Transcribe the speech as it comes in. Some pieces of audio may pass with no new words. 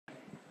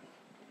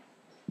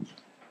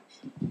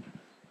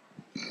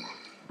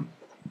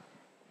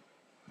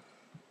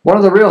One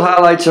of the real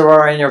highlights of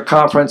our annual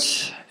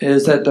conference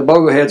is that the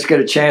Bogleheads get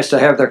a chance to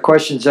have their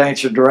questions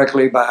answered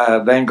directly by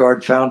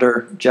Vanguard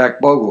founder Jack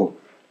Bogle.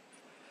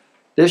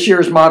 This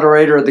year's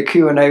moderator of the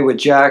Q&A with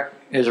Jack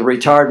is a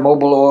retired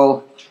Mobil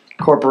Oil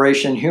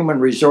Corporation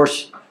human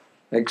resource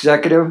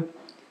executive.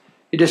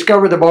 He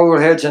discovered the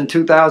Bogleheads in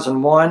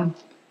 2001,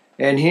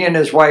 and he and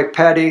his wife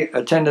Patty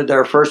attended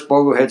their first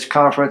Bogleheads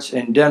conference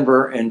in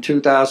Denver in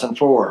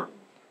 2004.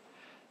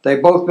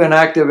 They've both been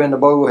active in the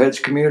Bogleheads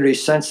community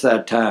since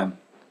that time.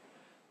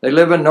 They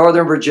live in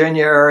Northern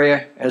Virginia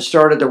area and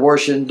started the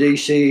Washington,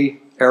 D.C.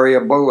 area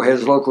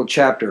Bogleheads local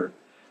chapter.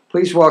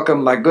 Please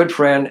welcome my good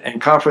friend and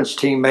conference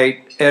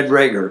teammate, Ed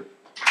Rager.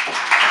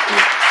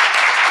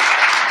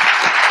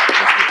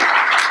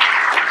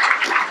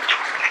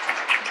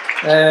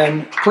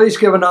 And please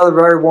give another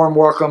very warm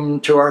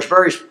welcome to our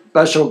very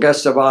special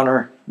guest of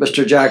honor,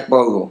 Mr. Jack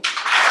Bogle.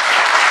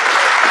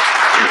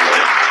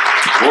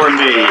 For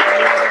me.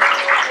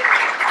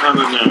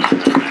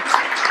 No.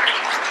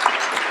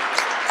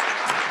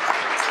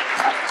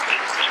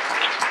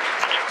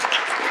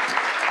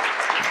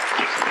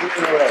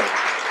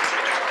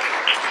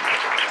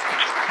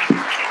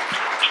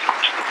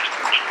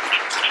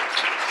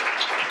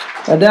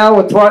 And now,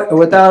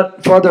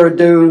 without further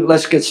ado,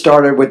 let's get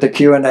started with the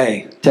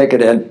Q&A. Take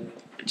it in.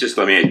 Just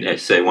let me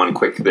say one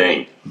quick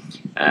thing.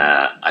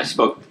 I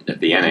spoke at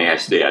the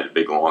NASD. I had a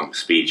big, long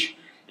speech,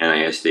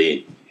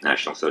 NASD,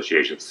 National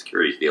Association of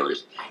Securities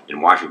Dealers,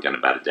 in Washington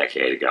about a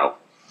decade ago.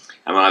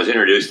 And when I was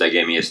introduced, they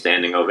gave me a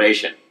standing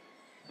ovation.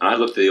 And I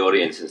looked at the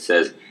audience and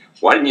says,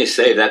 "Why didn't you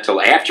say that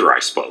till after I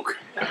spoke?"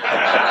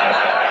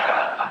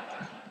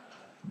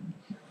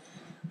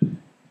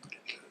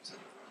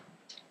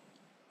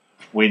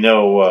 We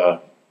know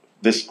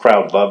this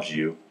crowd loves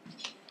you,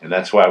 and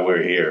that's why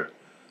we're here.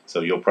 So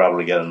you'll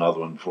probably get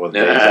another one before the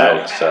day's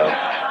out. So,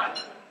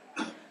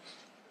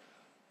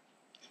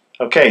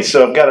 okay,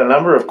 so I've got a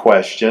number of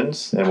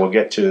questions, and we'll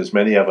get to as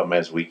many of them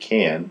as we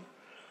can.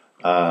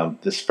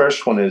 This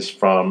first one is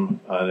from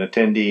an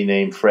attendee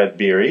named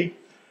F.I.R.E. It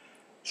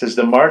says,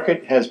 the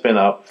market has been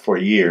up for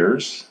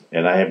years,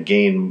 and I have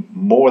gained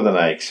more than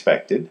I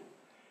expected.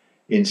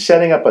 In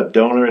setting up a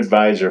donor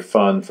advisor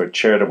fund for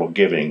charitable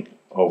giving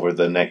over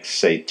the next,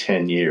 say,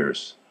 10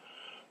 years,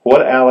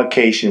 what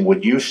allocation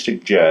would you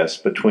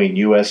suggest between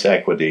U.S.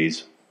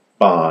 equities,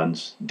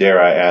 bonds,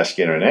 dare I ask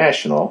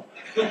international,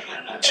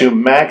 to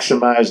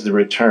maximize the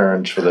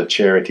returns for the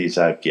charities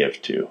I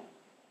give to?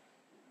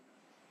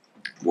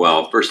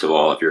 Well, first of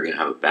all, if you're going to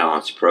have a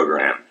balanced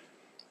program,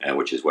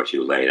 which is what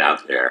you laid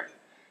out there,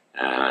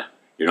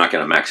 you're not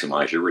going to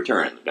maximize your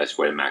return. The best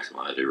way to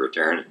maximize your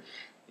return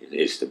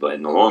is to buy,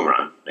 in the long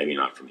run, maybe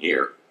not from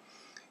here,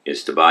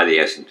 is to buy the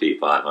S&P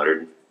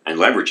 500 and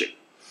leverage it.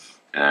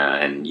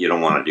 And you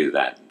don't want to do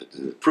that. But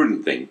the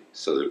prudent thing,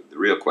 so the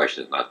real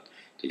question is not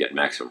to get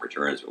maximum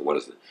returns, but what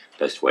is the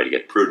best way to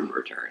get prudent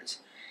returns?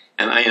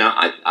 And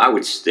I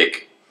would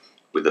stick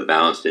with the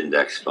balanced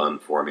index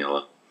fund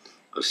formula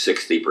of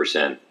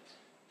 60%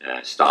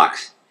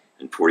 stocks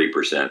and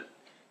 40%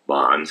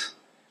 bonds.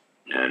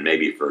 And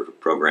maybe for a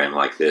program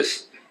like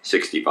this,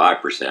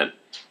 65%.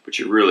 But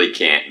you really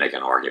can't make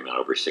an argument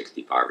over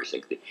 65 or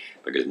 60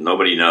 because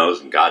nobody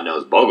knows, and God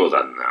knows Bogle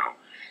doesn't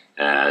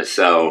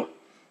know.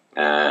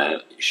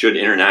 Should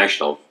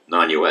international,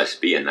 non-U.S.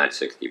 be in that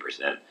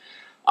 60%?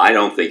 I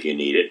don't think you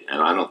need it,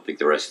 and I don't think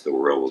the rest of the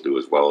world will do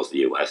as well as the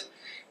U.S.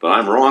 But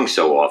I'm wrong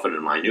so often.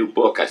 In my new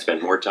book, I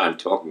spend more time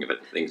talking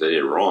about the things I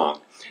did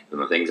wrong than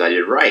the things I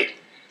did right.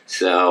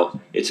 So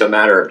it's a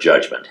matter of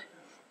judgment.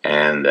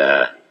 And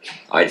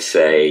I'd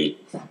say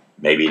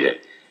maybe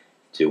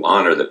to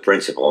honor the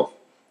principle,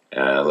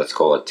 let's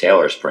call it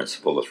Taylor's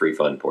principle, the free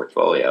fund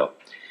portfolio,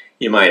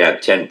 you might have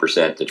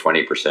 10% to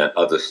 20%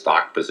 of the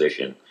stock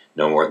position,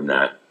 no more than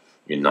that,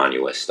 in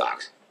non-U.S.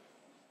 stocks.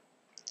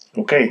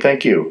 Okay,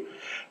 thank you.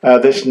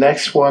 This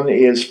next one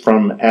is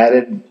from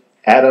Adam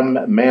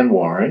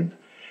Manwaran.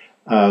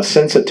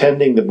 Since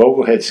attending the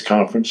Bogleheads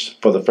conference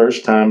for the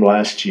first time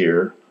last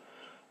year,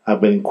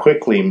 I've been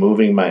quickly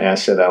moving my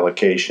asset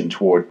allocation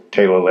toward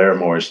Taylor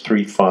Larimer's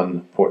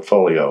three-fund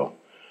portfolio.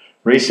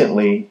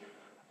 Recently,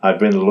 I've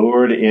been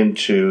lured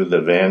into the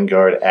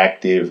Vanguard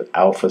active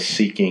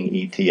alpha-seeking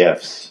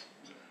ETFs.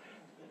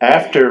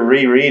 After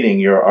rereading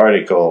your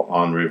article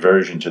on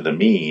reversion to the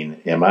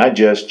mean, am I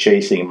just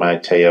chasing my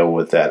tail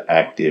with that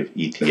active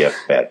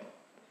ETF bet?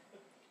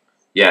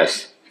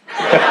 Yes.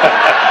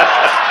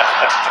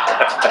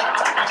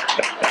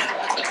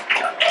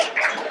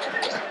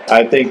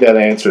 I think that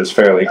answer is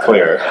fairly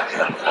clear.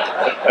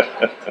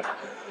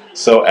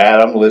 So,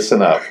 Adam,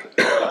 listen up.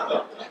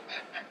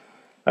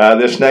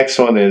 This next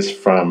one is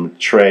from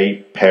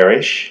Trey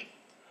Parrish.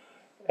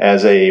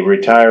 As a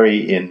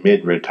retiree in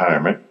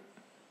mid-retirement,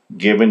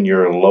 given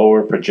your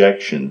lower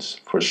projections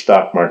for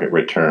stock market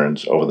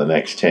returns over the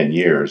next 10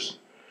 years,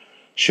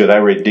 should I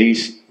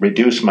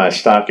reduce my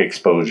stock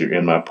exposure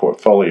in my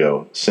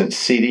portfolio since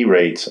CD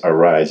rates are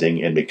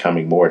rising and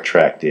becoming more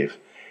attractive?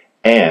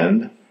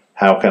 And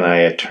how can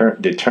I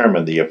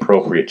determine the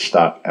appropriate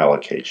stock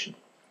allocation?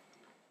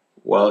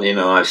 Well,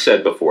 I've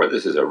said before,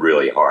 this is a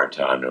really hard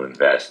time to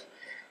invest.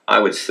 I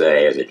would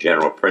say, as a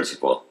general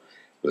principle,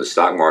 with the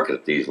stock market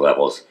at these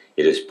levels,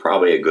 it is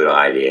probably a good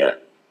idea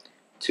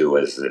to,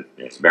 as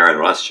Baron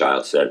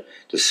Rothschild said,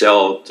 to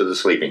sell to the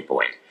sleeping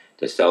point,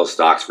 to sell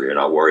stocks where you're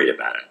not worried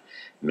about it.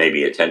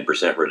 Maybe a 10%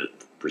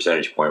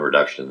 percentage point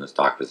reduction in the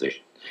stock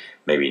position,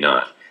 maybe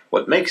not.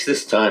 What makes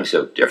this time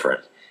so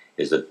different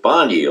is that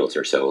bond yields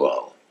are so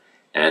low,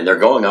 and they're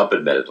going up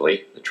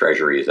admittedly. The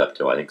Treasury is up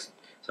to, I think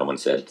someone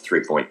said,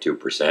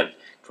 3.2%,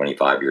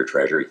 25-year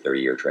Treasury,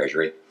 30-year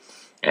Treasury,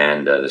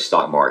 and the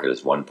stock market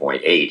is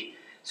 1.8,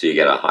 so you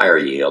get a higher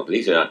yield.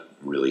 These are not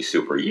really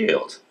super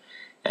yields.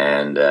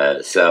 And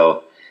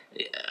so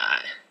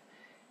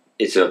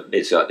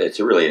it's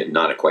really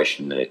not a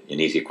question, an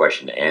easy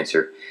question to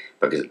answer,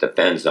 because it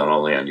depends not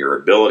only on your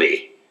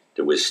ability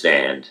to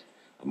withstand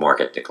a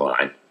market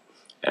decline,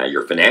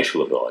 your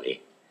financial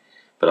ability,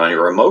 but on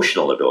your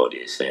emotional ability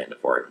to stand a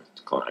market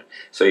decline.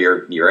 So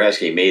you're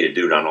asking me to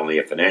do not only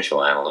a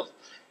financial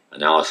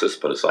analysis,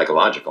 but a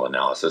psychological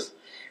analysis,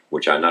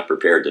 which I'm not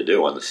prepared to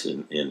do on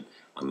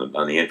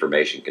the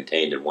information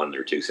contained in one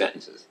or two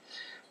sentences.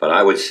 But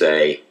I would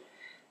say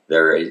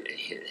the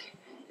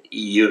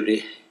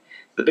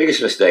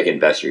biggest mistake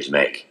investors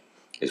make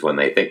is when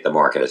they think the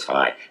market is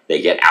high.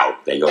 They get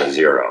out. They go to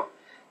zero.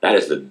 That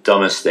is the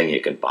dumbest thing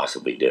you can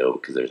possibly do,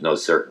 because there's no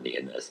certainty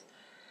in this.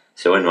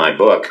 So in my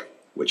book,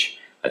 which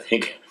I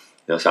think,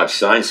 I've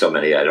signed so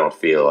many, I don't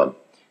feel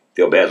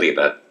badly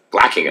about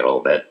blacking it a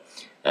little bit.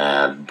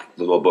 The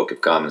little book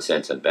of common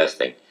sense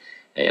investing.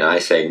 And I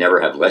say never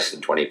have less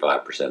than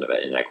 25% of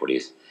it in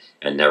equities,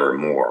 and never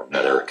more.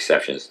 Now, there are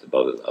exceptions to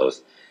both of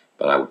those,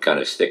 but I would kind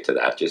of stick to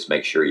that. Just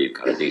make sure you've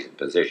got a decent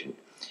position.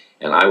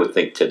 And I would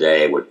think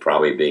today would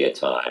probably be a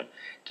time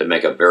to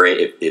make a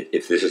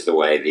if this is the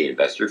way the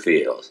investor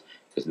feels,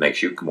 this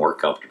makes you more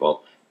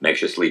comfortable,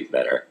 makes you sleep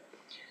better,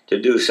 to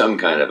do some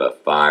kind of a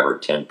 5 or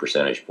 10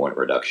 percentage point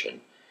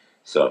reduction.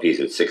 So if he's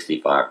at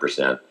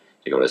 65%,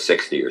 to go to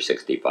 60 or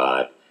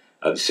 65,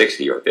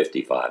 60 or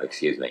 55,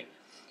 excuse me.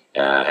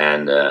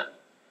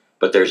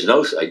 But there's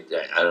no, I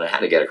don't know how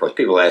to get across.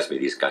 People ask me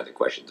these kinds of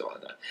questions all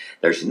the time.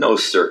 There's no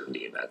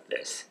certainty about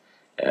this.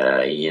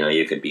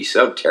 You can be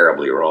so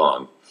terribly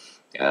wrong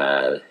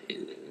that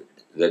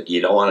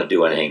you don't want to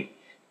do anything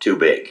too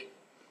big.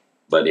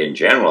 But in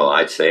general,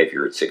 I'd say if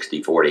you're at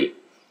 60-40,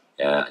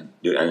 and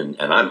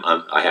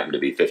I happen to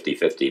be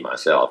 50-50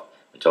 myself.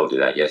 I told you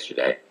that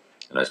yesterday.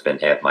 And I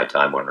spend half my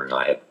time wondering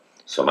why I have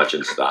so much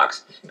in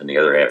stocks, and the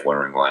other half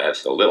wondering why I have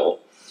so little.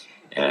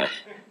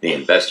 The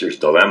investor's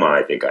dilemma,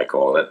 I think I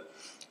call it.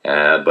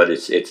 But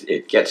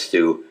it gets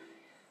to,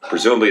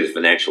 presumably the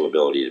financial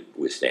ability to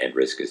withstand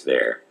risk is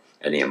there,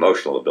 and the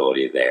emotional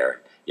ability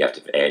there.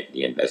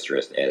 The investor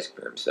has to ask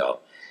for himself.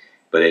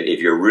 But if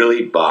you're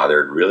really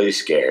bothered, really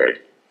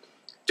scared,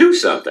 do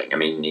something. I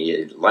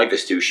mean, life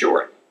is too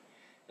short.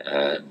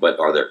 But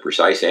are there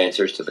precise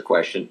answers to the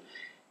question?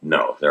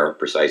 No, there aren't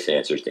precise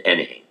answers to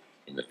anything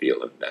in the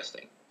field of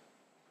investing.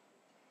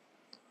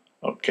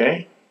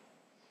 Okay.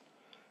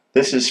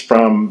 This is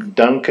from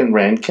Duncan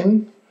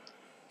Rankin.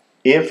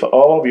 If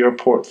all of your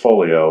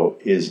portfolio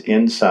is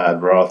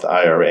inside Roth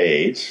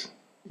IRAs,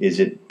 is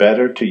it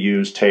better to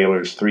use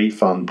Taylor's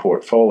 3-fund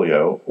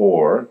portfolio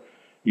or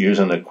use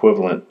an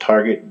equivalent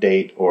target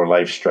date or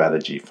life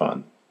strategy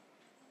fund?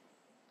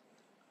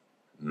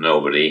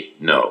 Nobody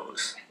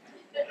knows.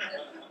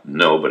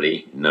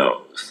 Nobody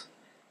knows.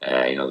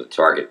 The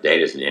target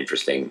date is an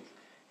interesting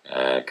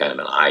kind of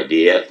an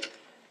idea.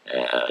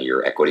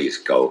 Your equities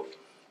go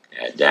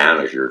down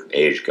as your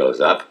age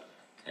goes up.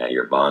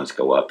 Your bonds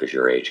go up as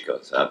your age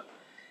goes up.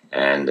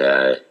 And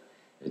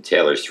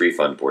Taylor's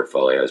 3-fund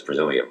portfolio is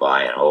presumably a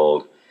buy and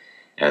hold,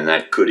 and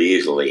that could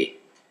easily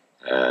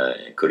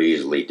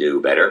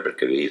do better, but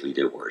could easily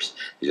do worse.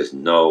 There's just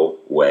no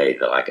way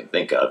that I can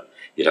think of.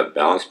 You'd have a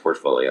balanced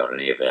portfolio in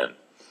any event,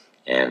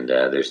 and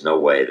there's no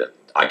way that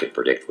I could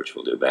predict which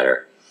will do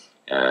better.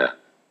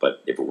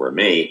 But if it were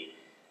me,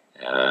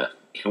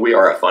 we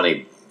are a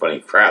funny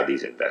crowd,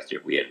 these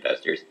investors. We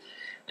investors.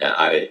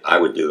 I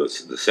would do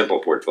the simple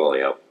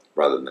portfolio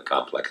rather than the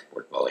complex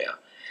portfolio.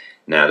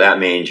 Now that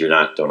means you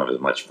don't have as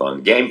much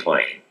fun game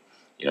playing.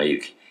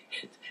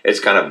 It's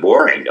kind of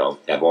boring. Don't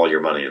have all your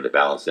money in the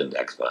balanced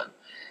index fund.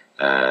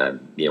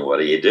 What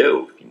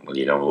do? Well,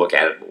 you don't look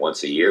at it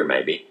once a year,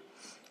 maybe,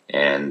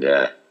 and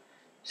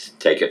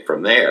take it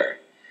from there.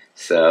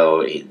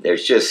 So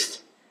there's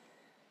just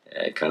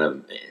kind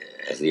of,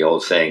 as the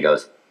old saying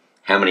goes,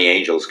 how many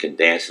angels can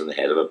dance in the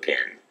head of a pin?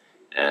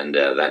 And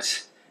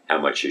that's how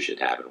much you should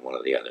have in one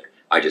or the other.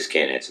 I just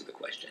can't answer the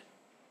question.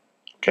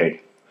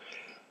 Okay.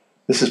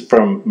 This is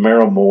from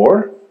Merrill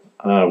Moore.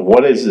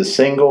 What is the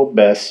single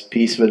best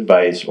piece of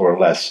advice or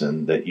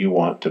lesson that you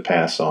want to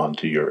pass on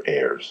to your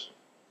heirs?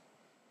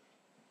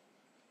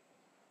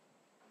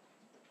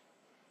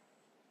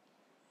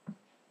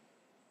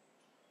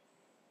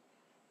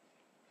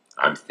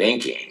 I'm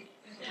thinking.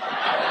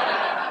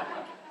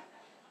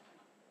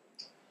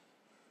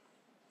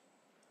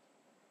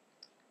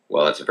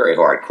 Well, it's a very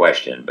hard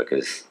question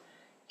because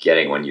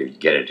getting when you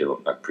get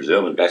into, I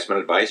presume, investment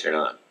advice or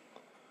not?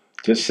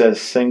 Just says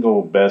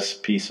single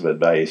best piece of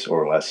advice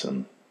or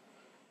lesson.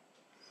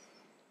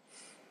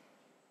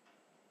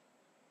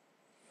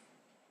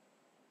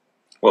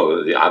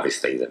 Well,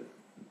 obviously, the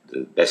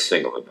best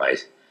single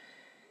advice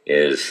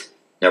is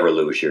never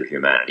lose your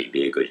humanity.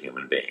 Be a good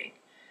human being.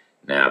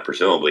 Now,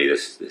 presumably,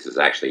 this is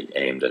actually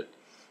aimed at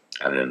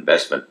an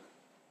investment.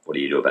 What do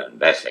you do about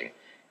investing?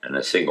 And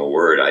a single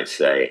word, I'd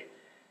say,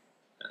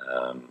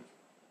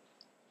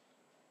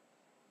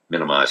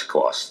 minimize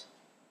costs.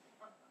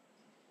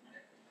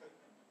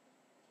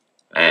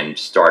 And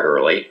start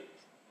early.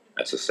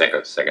 That's the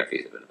second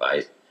piece of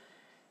advice.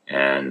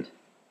 And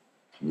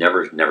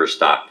never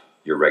stop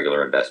your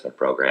regular investment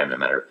program, no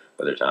matter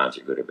whether times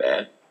are good or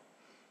bad.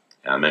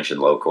 I mentioned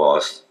low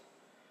cost.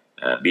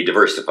 Be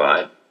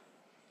diversified.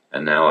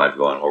 And now I've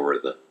gone over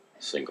the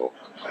single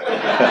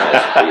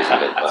piece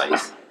of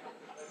advice.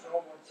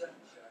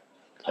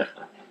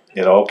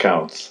 It all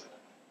counts.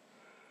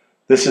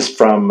 This is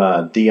from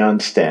Dion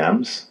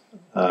Stams.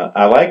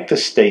 I like the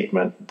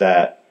statement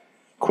that,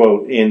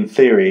 quote, in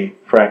theory,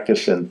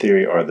 practice and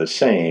theory are the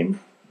same,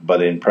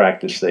 but in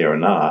practice they are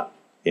not,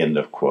 end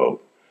of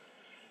quote.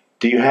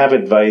 Do you have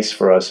advice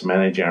for us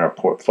managing our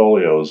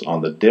portfolios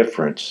on the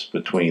difference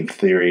between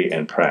theory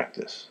and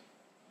practice?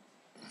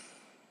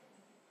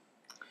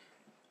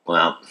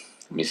 Well,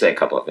 let me say a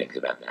couple of things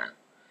about that.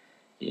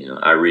 You know,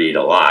 I read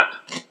a lot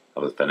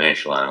of the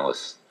financial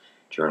analysts'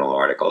 journal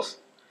articles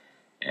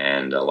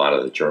and a lot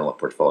of the Journal of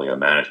Portfolio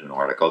Management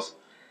articles,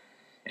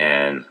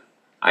 and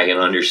I can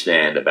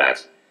understand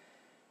about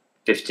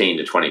 15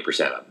 to 20%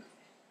 of them.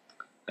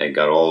 They've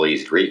got all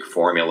these Greek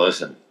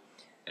formulas, and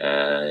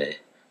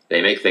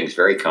they make things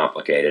very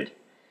complicated,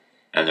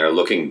 and they're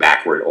looking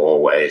backward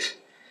always.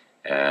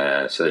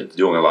 So they're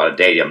doing a lot of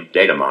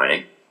data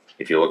mining.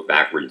 If you look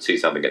backward and see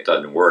something that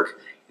doesn't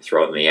work, you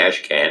throw it in the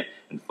ash can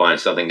and find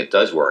something that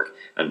does work.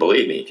 And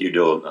believe me, if you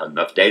do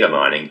enough data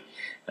mining,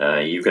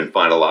 you can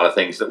find a lot of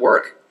things that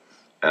work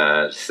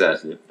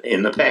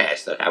in the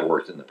past, that have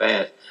worked in the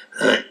past,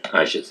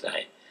 I should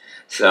say.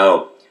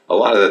 So a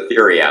lot of the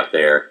theory out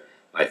there,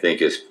 I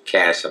think, is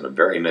cast on a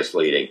very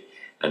misleading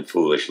and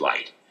foolish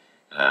light.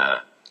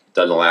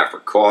 Doesn't allow for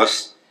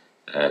costs.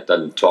 It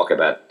doesn't talk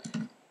about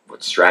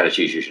what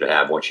strategies you should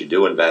have once you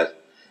do invest.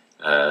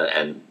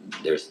 And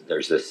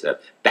there's this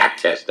back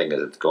testing,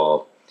 as it's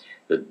called,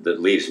 that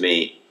leaves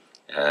me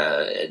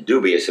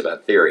dubious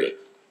about theory.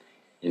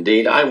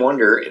 Indeed, I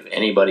wonder if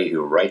anybody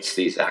who writes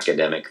these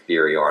academic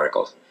theory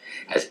articles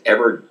has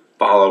ever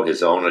followed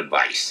his own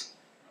advice.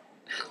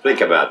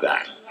 Think about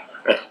that.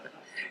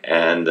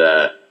 And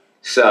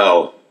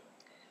so,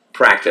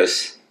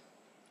 practice,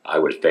 I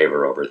would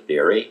favor over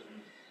theory.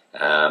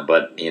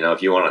 But, you know,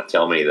 if you want to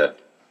tell me that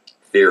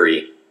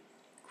theory,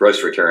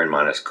 gross return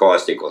minus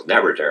cost equals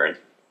net return,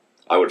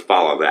 I would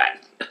follow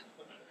that.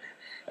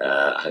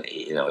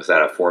 You know, is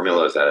that a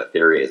formula? Is that a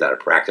theory? Is that a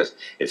practice?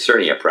 It's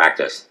certainly a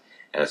practice,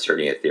 and it's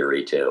certainly a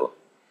theory too.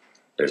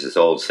 There's this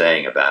old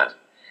saying about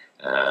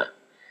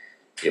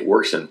it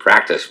works in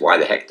practice. Why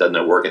the heck doesn't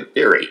it work in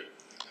theory?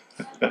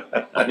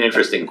 An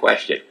interesting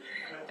question.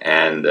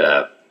 And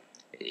I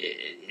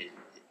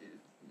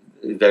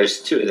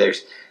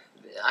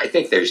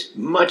think there's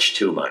much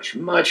too much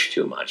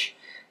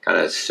kind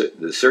of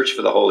the search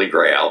for the Holy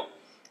Grail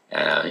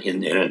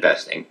in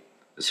investing,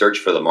 the search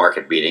for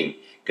the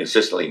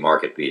consistently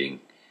market-beating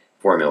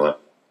formula,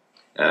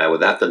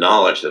 without the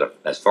knowledge that,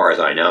 as far as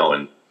I know,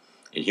 in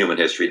human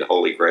history, the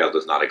Holy Grail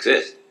does not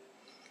exist.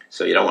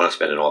 So you don't want to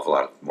spend an awful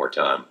lot more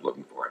time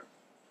looking for it.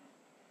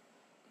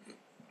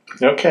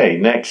 Okay,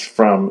 next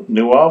from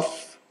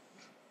Newolf.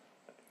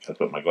 Gotta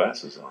put my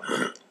glasses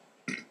on.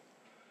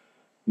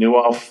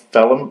 Newolf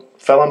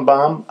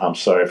Fellenbaum. I'm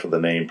sorry for the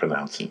name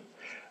pronouncing.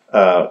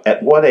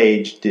 At what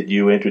age did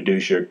you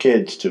introduce your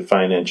kids to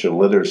financial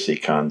literacy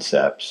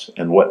concepts,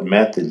 and what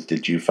methods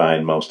did you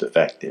find most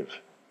effective?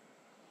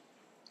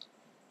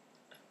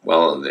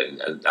 Well,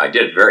 I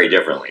did it very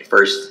differently.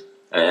 First,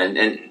 and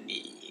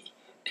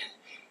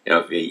you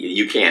know,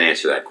 you can't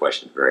answer that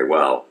question very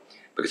well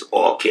because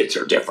all kids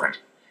are different.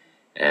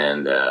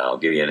 And I'll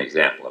give you an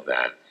example of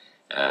that.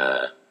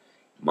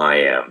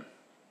 My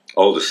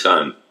oldest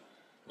son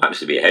happens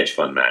to be a hedge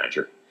fund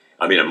manager.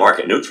 I mean, a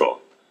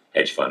market-neutral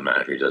hedge fund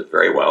manager. He does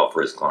very well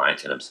for his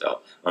clients and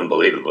himself,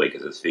 unbelievably,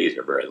 because his fees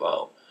are very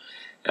low.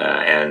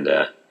 And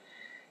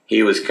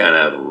he was kind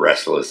of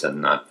restless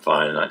and not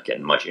fun and not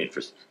getting much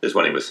interest. This is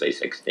when he was, say,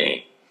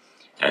 16,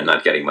 and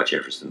not getting much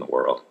interest in the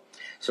world.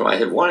 So I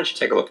said, why don't you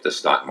take a look at the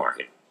stock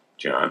market,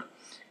 John?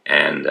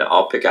 And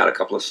I'll pick out a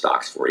couple of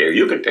stocks for you.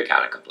 You can pick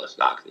out a couple of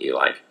stocks that you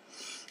like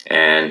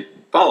and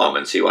follow them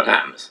and see what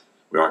happens.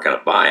 We aren't going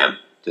to buy them,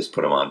 just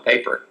put them on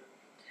paper.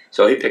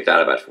 So he picked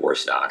out about 4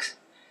 stocks.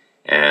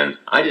 And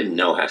I didn't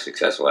know how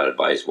successful that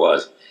advice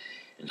was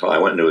until I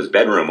went into his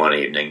bedroom one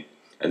evening,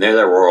 and there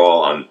they were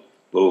all on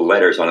little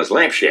letters on his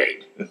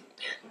lampshade.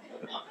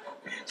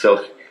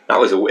 So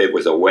it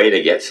was a way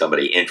to get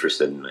somebody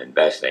interested in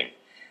investing.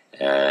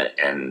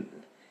 And,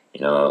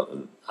 you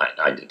know,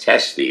 I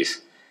detest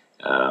these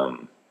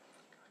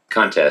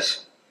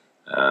contests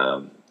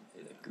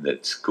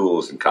that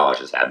schools and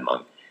colleges have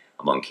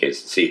among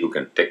kids to see who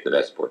can pick the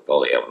best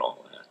portfolio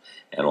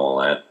and all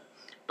that,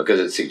 because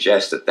it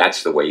suggests that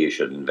that's the way you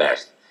should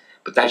invest.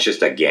 But that's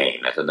just a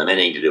game. That doesn't have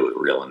anything to do with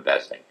real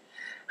investing.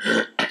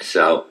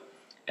 So,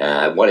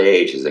 at what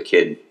age is a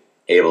kid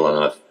able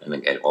enough, and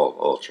again,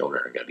 all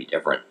children are going to be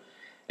different,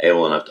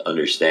 able enough to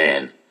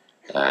understand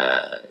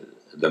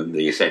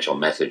the essential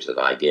message that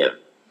I give?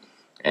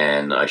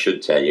 And I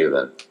should tell you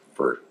that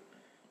for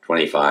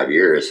 25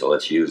 years, so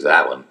let's use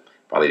that one,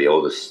 probably the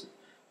oldest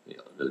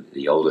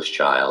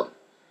child.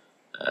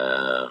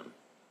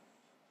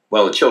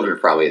 Well, the children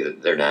probably,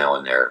 they're now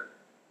in their,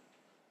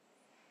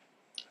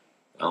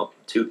 well,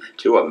 two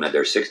of them had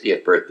their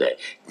 60th birthday.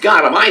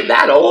 God, am I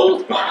that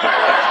old?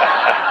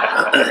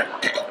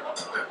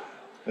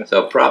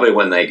 So probably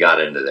when they got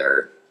into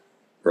their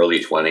early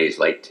 20s,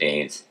 late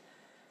teens,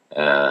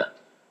 I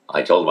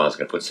told them I was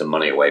going to put some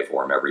money away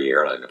for them every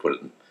year, and I was going to put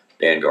it in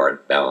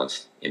Vanguard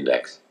Balanced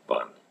Index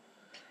Fund.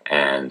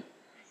 And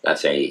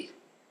that's and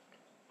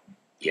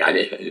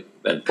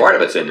part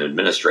of it's an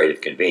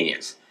administrative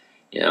convenience.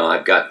 You know,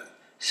 I've got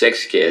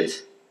 6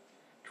 kids,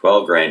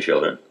 12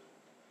 grandchildren.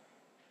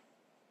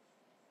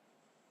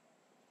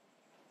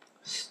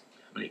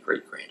 How many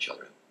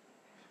great-grandchildren?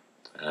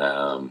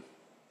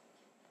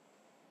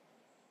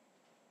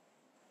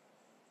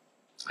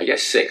 I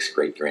guess 6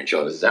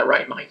 great-grandchildren. Is that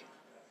right, Mike?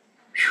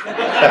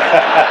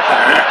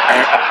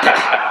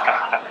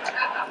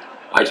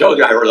 I told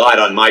you I relied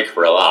on Mike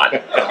for a lot.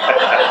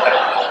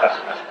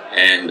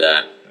 And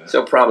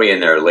so probably in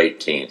their late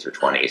teens or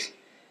 20s.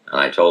 And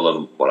I told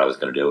them what I was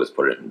going to do was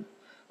put it in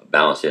a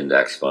balanced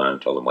index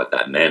fund, told them what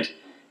that meant. It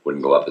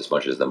wouldn't go up as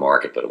much as the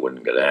market, but it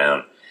wouldn't go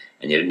down.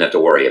 And you didn't have to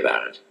worry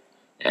about it.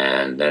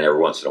 And then every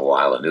once in a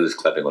while, a news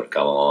clipping would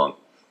come along.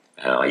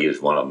 And I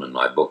used one of them in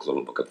my book,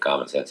 Little Book of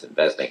Common Sense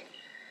Investing.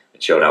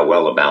 It showed how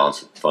well the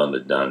balanced fund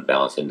had done,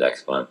 balanced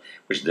index fund,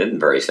 which didn't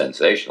very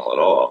sensational at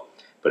all,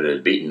 but it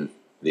had beaten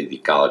the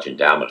college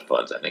endowment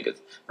funds. I think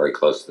it's very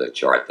close to the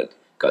chart that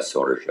Gus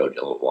Sauter showed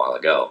you a little while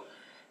ago.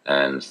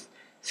 And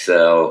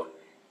so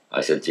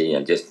I said, gee,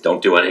 just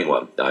don't do anything.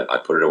 I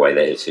put it away.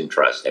 It's in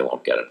trust. They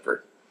won't get it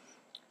for,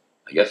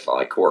 I guess,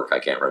 like Cork. I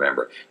can't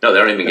remember. No, they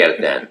don't even get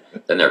it then.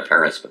 Then their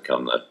parents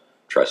become the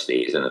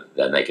trustees, and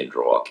then they can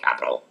draw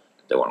capital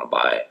if they want to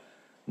buy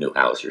a new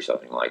house or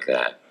something like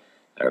that,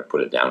 or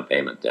put a down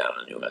payment down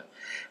on a new one.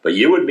 But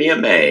you would be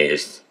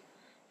amazed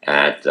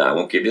at, I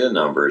won't give you the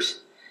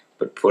numbers,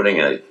 but putting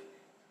a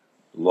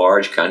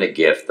large kind of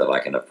gift that I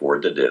can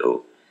afford to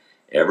do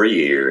every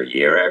year,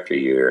 year after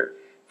year,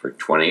 for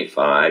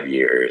 25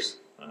 years.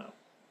 Wow.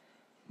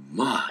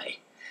 My,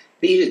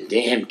 these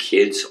damn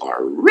kids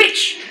are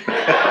rich!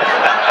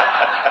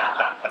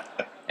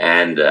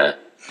 And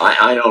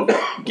I don't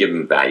give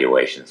them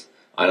valuations.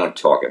 I don't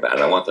talk about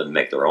it. I want them to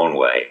make their own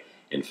way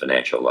in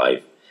financial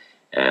life.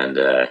 And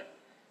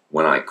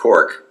when I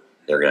cork,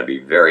 they're going to be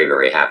very,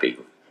 very happy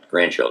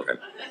grandchildren.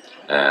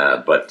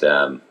 But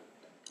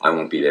I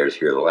won't be there to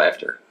hear the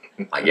laughter,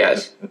 I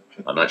guess.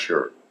 I'm not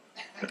sure.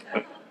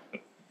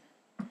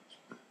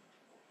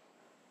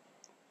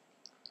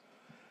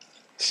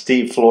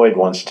 Steve Floyd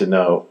wants to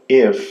know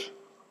if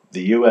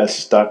the U.S.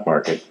 stock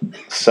market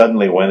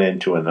suddenly went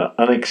into an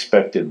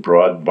unexpected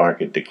broad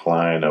market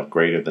decline of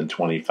greater than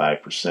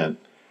 25%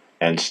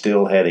 and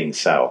still heading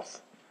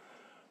south.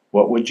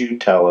 What would you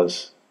tell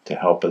us to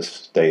help us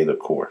stay the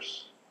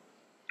course?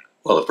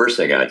 Well, the first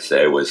thing I'd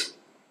say was,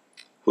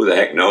 who the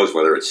heck knows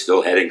whether it's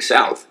still heading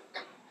south?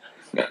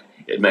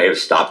 It may have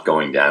stopped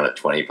going down at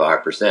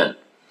 25%,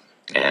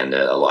 and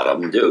a lot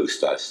of them do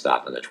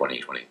stop in the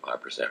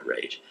 20-25%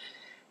 range.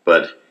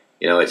 But,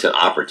 you know, it's an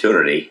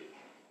opportunity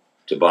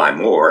to buy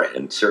more,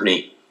 and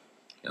certainly,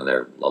 you know, there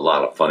are a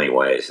lot of funny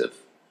ways of,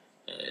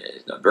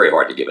 it's not very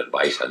hard to give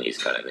advice on these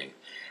kind of things.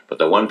 But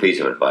the one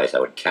piece of advice I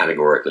would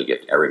categorically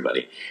give to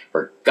everybody,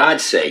 for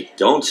God's sake,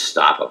 don't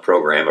stop a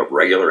program of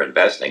regular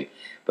investing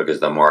because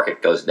the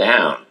market goes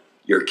down.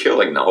 You're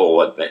killing the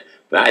whole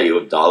value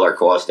of dollar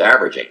cost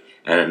averaging.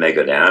 And it may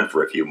go down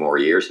for a few more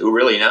years. Who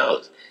really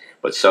knows?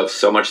 But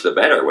so much the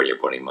better when you're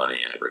putting money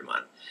in every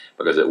month,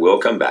 because it will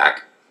come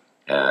back.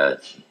 I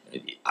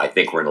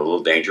think we're in a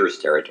little dangerous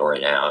territory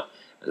now,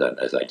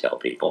 as I tell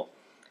people.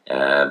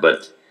 And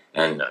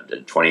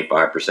the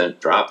 25%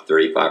 drop,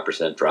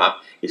 35%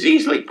 drop is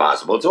easily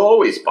possible. It's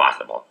always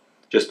possible,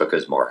 just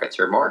because markets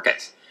are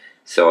markets.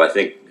 So I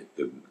think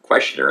the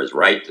questioner is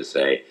right to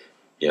say,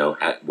 you know,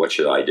 what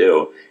should I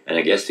do? And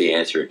I guess the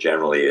answer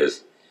generally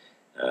is,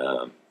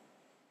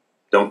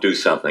 don't do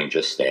something,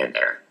 just stand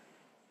there.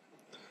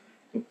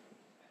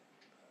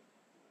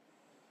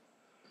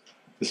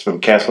 This is from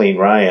Kathleen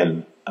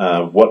Ryan.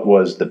 What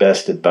was the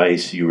best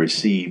advice you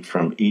received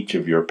from each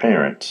of your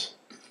parents?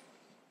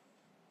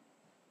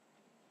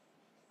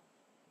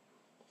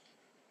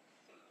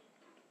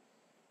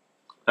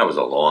 That was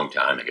a long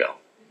time ago.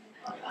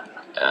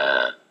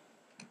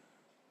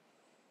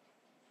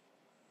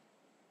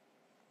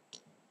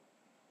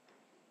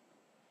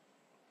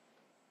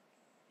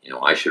 You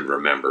know, I should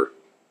remember,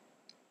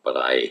 but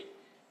I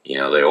You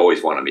know, they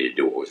always wanted me to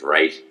do what was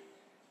right.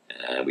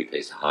 We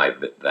placed a high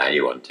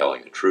value on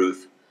telling the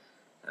truth,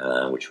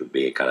 which would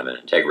be kind of an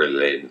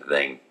integrity-related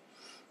thing.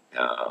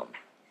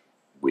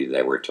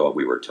 We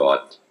were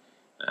taught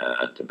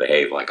to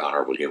behave like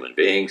honorable human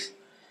beings,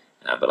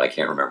 but I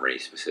can't remember any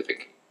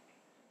specific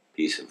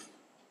piece of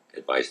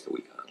advice that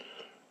we got.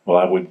 Well,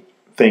 I would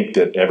think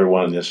that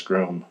everyone in this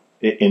room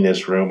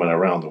and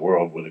around the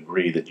world would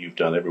agree that you've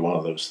done every one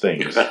of those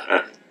things.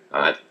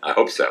 I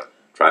hope so.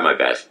 Try my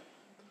best.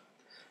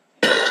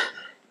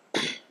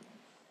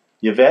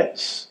 Yvette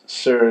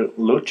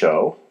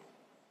Serlucho,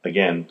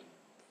 again,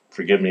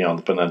 forgive me on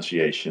the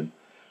pronunciation.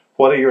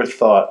 What are your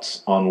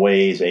thoughts on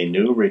ways a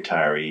new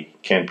retiree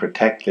can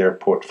protect their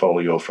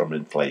portfolio from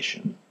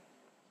inflation?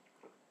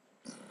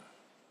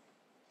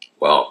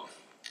 Well,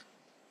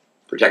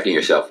 protecting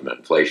yourself from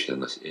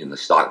inflation in the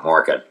stock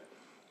market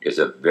is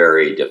a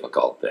very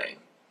difficult thing.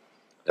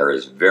 There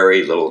is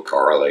very little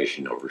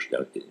correlation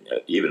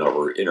even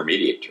over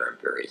intermediate term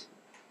periods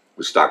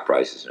with stock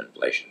prices and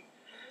inflation.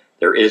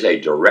 There is a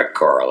direct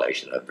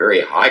correlation, a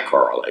very high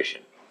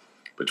correlation,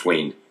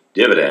 between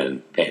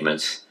dividend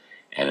payments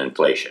and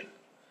inflation.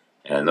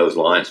 And those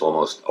lines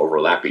almost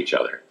overlap each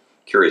other.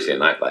 Curiously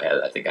enough,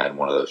 I think I had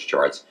one of those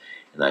charts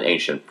in that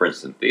ancient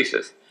Princeton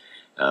thesis.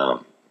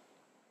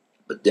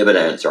 But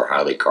dividends are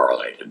highly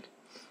correlated.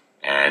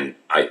 And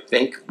I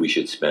think we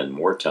should spend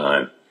more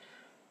time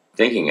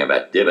thinking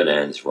about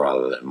dividends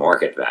rather than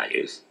market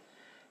values,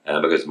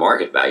 because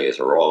market values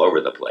are all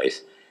over the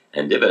place,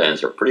 and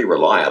dividends are pretty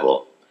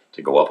reliable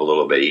to go up a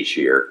little bit each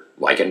year,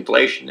 like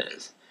inflation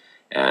is.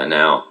 And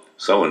now,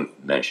 someone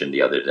mentioned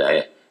the other day,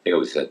 I think it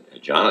was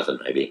Jonathan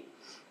maybe,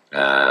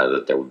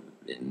 that there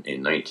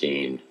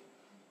in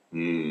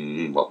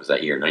what was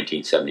that year,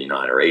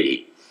 1979 or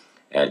 80,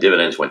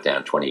 dividends went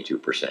down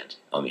 22%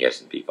 on the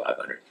S&P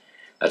 500.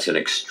 That's an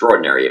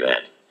extraordinary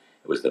event.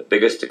 It was the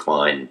biggest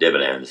decline in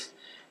dividends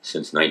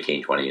since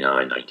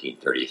 1929,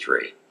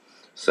 1933.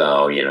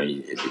 So, you know,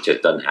 it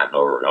just doesn't happen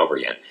over and over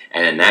again.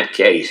 And in that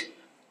case,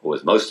 what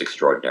was most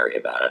extraordinary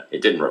about it,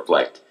 it didn't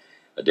reflect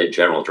a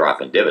general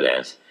drop in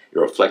dividends. It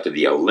reflected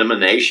the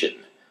elimination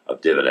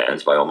of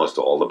dividends by almost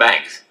all the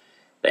banks.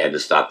 They had to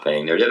stop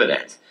paying their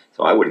dividends.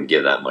 So I wouldn't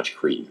give that much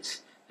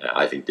credence.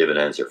 I think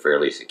dividends are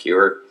fairly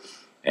secure,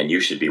 and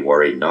you should be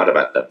worried not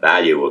about the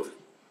value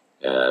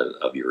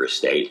of your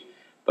estate,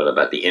 but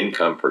about the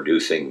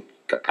income-producing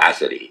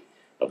capacity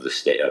of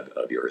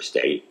your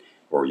estate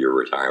or your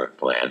retirement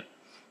plan,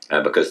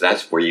 because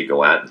that's where you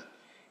go out.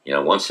 You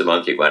know, once a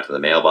month you go out to the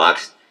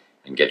mailbox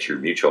and get your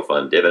mutual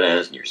fund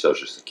dividends and your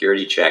Social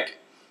Security check,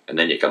 and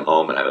then you come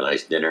home and have a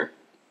nice dinner,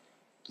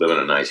 live in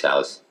a nice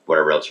house,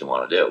 whatever else you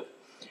want to do.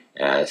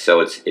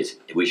 So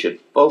we should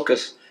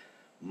focus.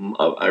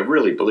 I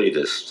really believe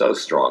this so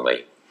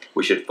strongly.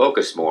 We should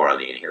focus more on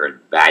the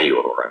inherent value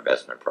of our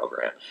investment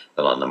program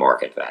than on the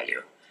market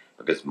value,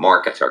 because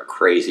markets are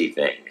crazy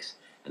things,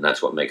 and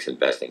that's what makes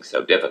investing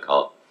so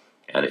difficult,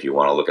 and if you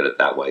want to look at it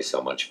that way,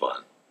 so much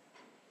fun.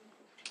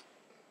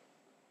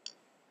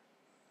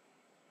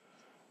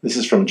 This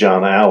is from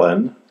John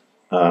Allen.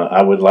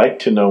 I would like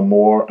to know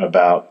more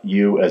about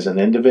you as an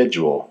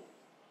individual.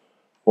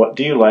 What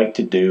do you like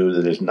to do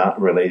that is not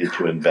related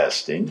to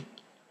investing?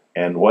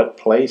 And what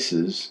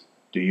places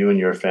do you and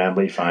your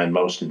family find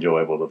most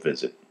enjoyable to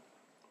visit?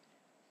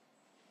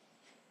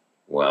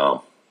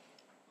 Well,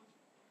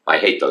 I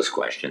hate those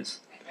questions.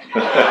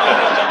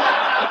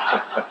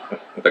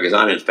 Because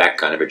I'm in fact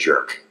kind of a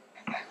jerk.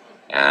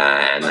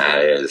 And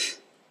that is,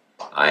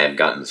 I have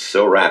gotten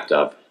so wrapped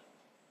up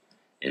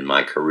in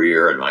my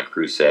career and my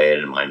crusade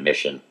and my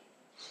mission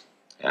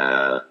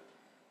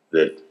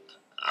that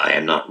I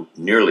am not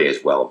nearly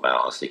as well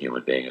balanced a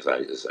human being as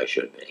I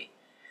should be.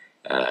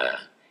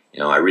 You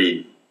know,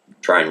 I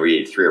try and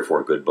read 3 or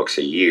 4 good books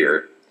a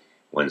year,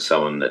 when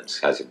someone that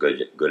has a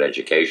good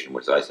education,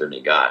 which I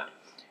certainly got,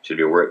 should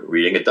be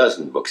reading a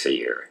dozen books a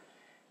year.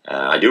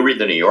 I do read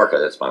the New Yorker.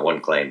 That's my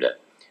one claim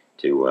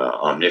to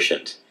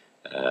omniscient,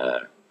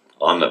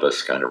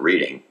 omnibus kind of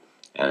reading,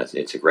 and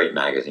it's a great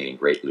magazine,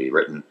 greatly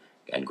written,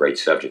 and great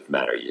subject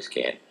matter. You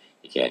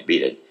can't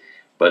beat it.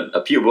 But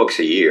a few books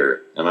a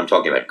year, and I'm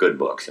talking about good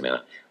books. I mean,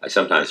 I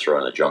sometimes throw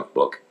in a junk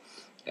book.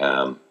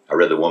 I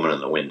read The Woman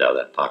in the Window,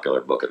 that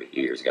popular book of a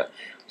few years ago.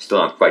 Still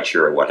not quite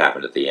sure what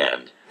happened at the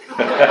end.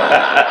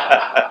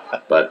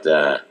 But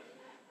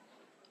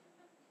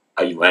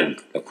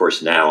and of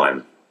course now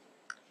I'm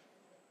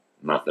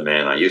not the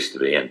man I used to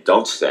be, and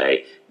don't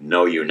say,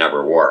 no, you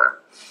never were.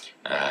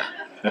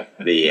 But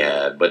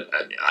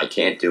I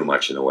can't do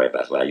much in the way of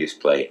basketball. I used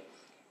to play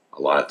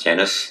a lot of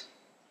tennis,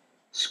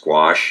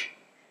 squash.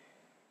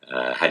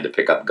 Had to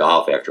pick up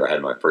golf after I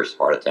had my first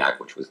heart attack,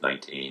 which was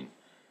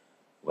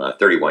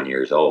 31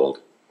 years old.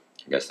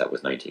 I guess that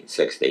was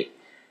 1960.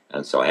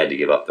 And so I had to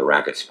give up the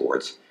racket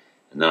sports.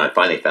 And then I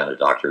finally found a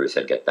doctor who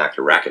said, get back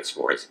to racket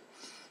sports,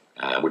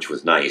 which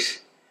was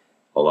nice,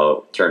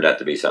 although it turned out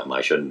to be something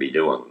I shouldn't be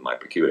doing with my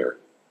peculiar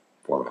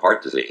form of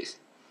heart disease.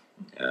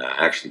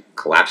 I actually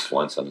collapsed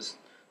once on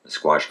the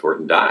squash court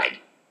and died.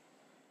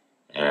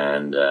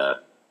 And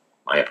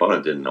I my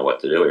opponent didn't know what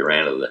to do. He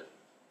ran to the,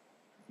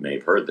 you may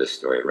have heard this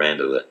story, he ran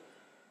to the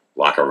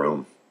locker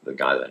room, the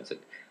guy that said,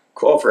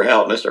 "Call for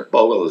help, Mr.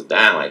 Bogle is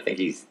down, I think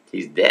he's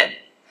dead."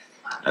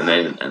 And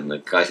the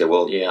guy said,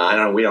 "Well,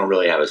 yeah, we don't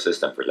really have a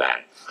system for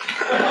that."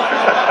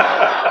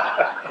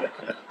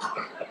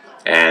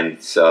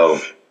 And so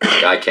the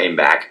guy came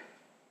back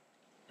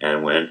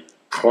and went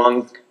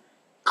clunk,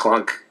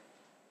 clunk,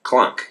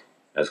 clunk,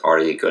 as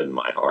hard as he could in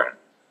my heart.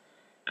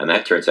 And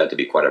that turns out to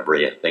be quite a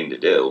brilliant thing to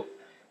do,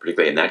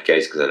 particularly in that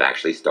case because it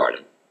actually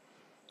started.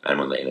 And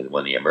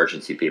when the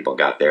emergency people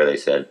got there, they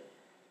said,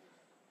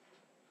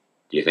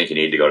 "Do you think you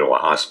need to go to a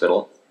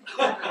hospital?"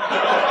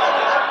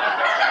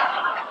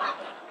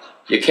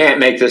 You can't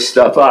make this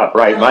stuff up,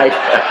 right, Mike?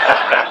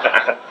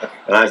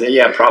 And I said,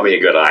 "Yeah, probably a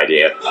good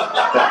idea."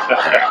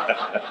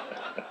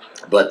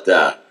 But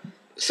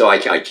so I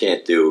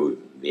can't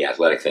do the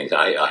athletic things.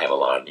 I have a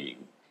lot of,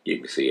 you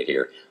can see it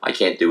here. I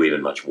can't do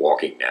even much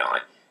walking now.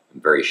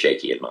 I'm very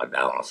shaky in my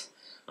balance.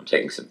 I'm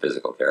taking some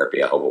physical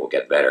therapy. I hope it will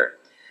get better.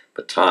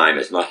 But time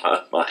is not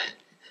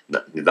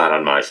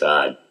on my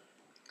side.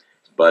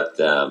 But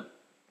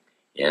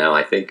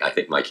I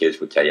think my kids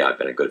would tell you I've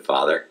been a good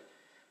father.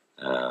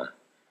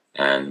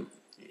 And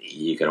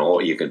you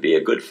can be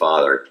a good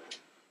father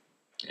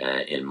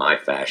in my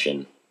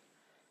fashion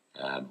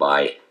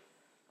by,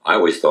 I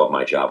always thought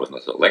my job was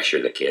not to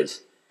lecture the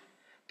kids,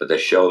 but to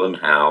show them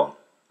how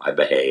I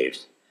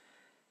behaved,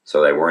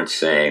 so they weren't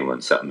saying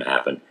when something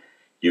happened,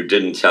 you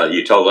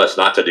told us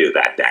not to do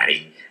that,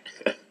 Daddy."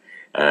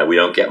 We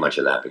don't get much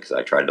of that because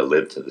I tried to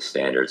live to the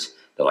standards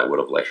that I would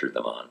have lectured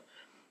them on.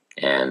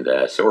 And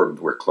so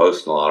we're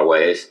close in a lot of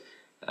ways.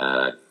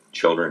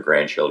 Children,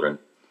 grandchildren.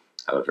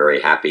 I have a very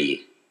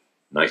happy,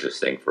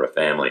 nicest thing for a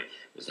family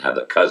is to have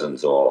the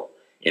cousins all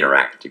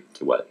interact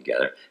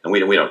together. And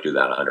we don't do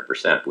that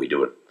 100%, but we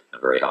do it a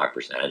very high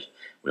percentage.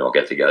 We all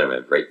get together and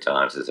have great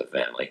times as a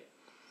family.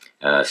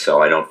 So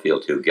I don't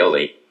feel too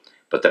guilty.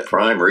 But the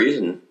prime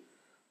reason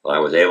I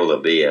was able to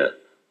be a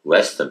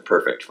less than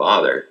perfect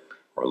father,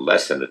 or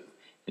less than,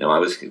 I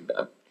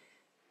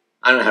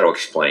don't know how to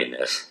explain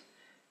this,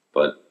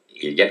 but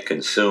you get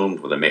consumed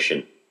with a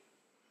mission,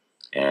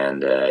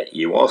 and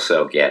you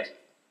also get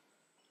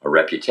a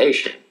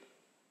reputation.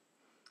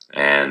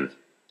 And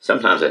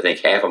sometimes I think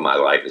half of my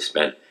life is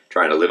spent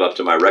trying to live up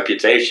to my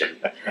reputation.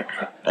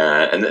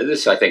 And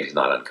this, I think, is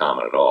not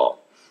uncommon at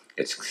all.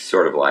 It's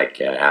sort of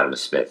like Adam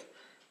Smith,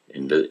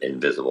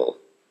 invisible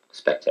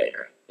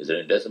spectator. Is it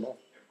invisible?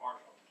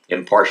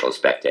 Impartial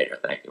spectator.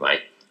 Thank you,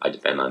 Mike. I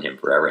depend on him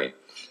for everything.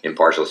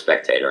 Impartial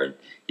spectator. And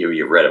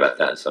you've read about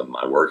that in some of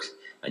my works,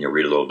 and you'll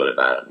read a little bit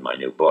about it in my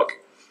new book.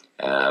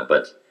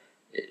 But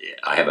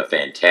I have a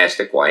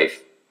fantastic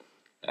wife.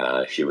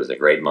 She was a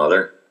great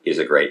mother, is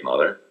a great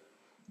mother,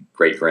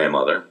 great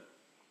grandmother.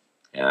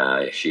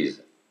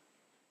 She's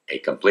a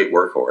complete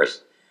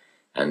workhorse.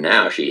 And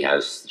now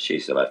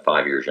she's about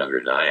 5 years younger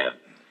than I am.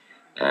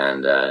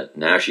 And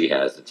now she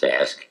has the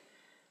task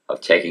of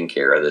taking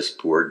care of this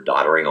poor,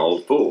 doddering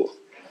old fool.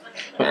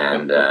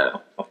 And,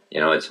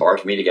 it's hard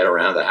for me to get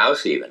around the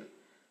house even.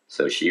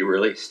 So she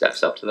really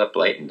steps up to the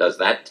plate and does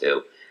that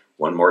too.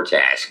 One more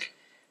task.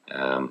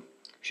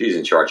 She's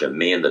in charge of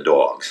me and the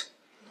dogs.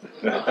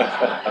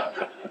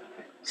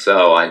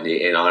 So I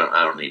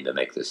don't need to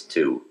make this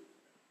too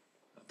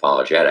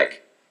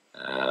apologetic.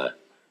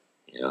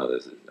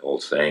 There's an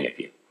old saying, if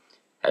you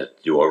had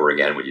to do over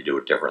again, would you do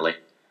it differently?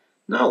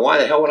 No, why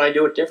the hell would I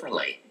do it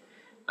differently?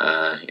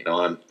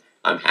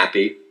 I'm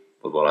happy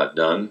with what I've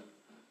done.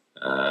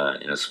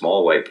 In a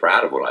small way,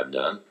 proud of what I've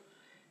done.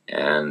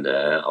 And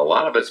a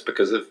lot of it's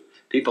because of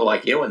people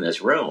like you in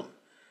this room.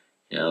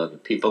 The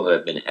people that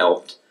have been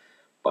helped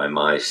by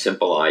my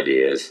simple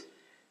ideas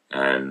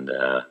and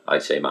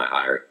I'd say my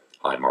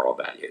high moral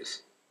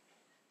values.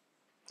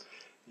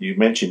 You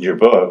mentioned your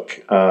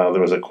book.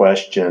 There was a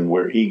question.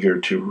 We're eager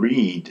to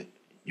read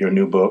your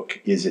new book.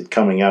 Is it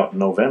coming out in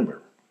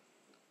November?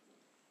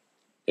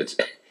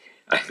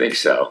 I think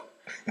so.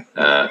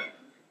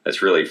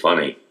 That's really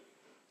funny.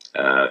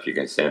 If you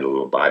can stand a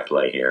little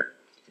byplay here.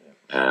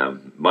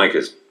 Mike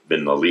has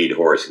been the lead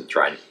horse in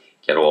trying to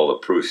get all the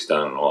proofs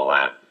done and all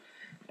that.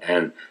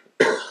 And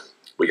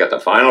we got the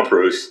final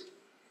proofs,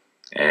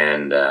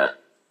 and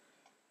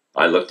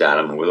I looked at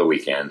them over the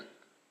weekend,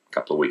 a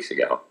couple of weeks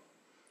ago.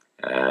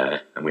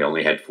 And we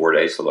only had 4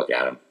 days to look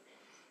at them.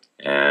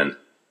 And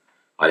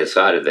I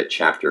decided that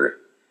chapter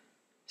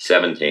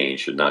 17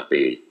 should not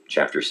be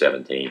chapter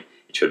 17.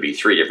 It should be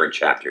 3 different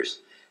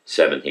chapters,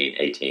 17,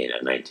 18,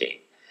 and 19.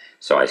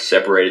 So I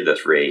separated the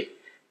 3,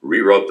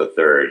 rewrote the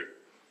 3rd,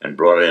 and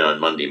brought it in on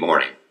Monday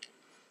morning.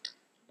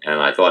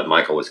 And I thought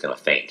Michael was going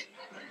to faint.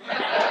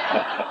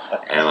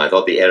 And I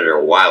thought the editor,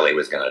 Wiley,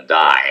 was going to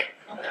die.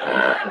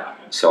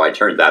 So I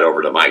turned that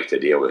over to Mike to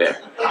deal with it.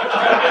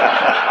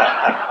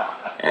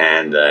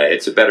 And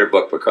it's a better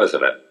book because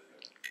of it.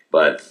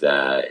 But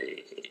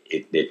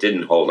it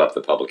didn't hold up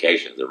the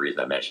publication, the reason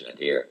I mention it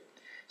here.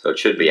 So it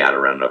should be out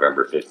around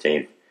November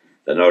 15th.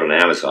 The note on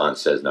Amazon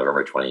says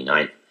November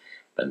 29th.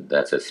 And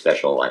that's a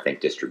special, I think,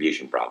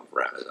 distribution problem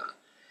for Amazon.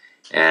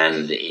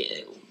 And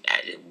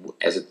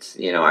as it's,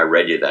 I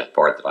read you that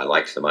part that I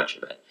like so much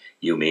of it.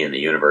 You, me, and the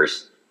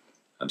universe.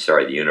 I'm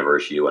sorry, the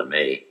universe, you and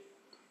me.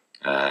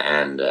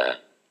 No,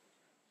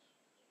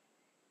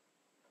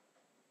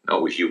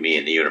 it was you, me,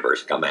 and the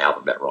universe. Got my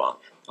alphabet wrong.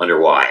 Under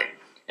Y.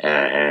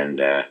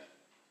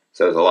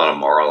 So there's a lot of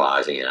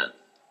moralizing in it.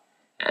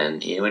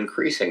 And,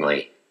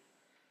 increasingly,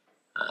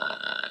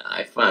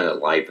 I find that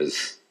life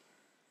is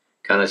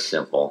kind of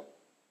simple.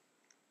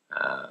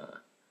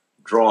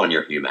 Draw on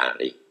your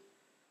humanity.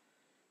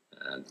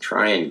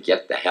 Try and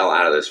get the hell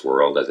out of this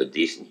world as a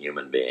decent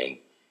human being.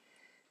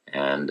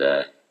 And,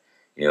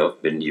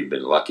 you've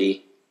been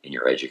lucky in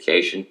your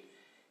education,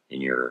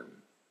 in your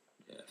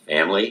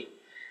family,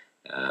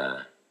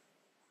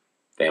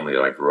 family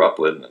that I grew up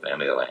with, and the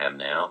family that I have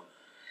now,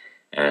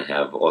 and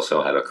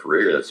also have a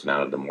career that's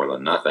amounted to more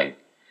than nothing.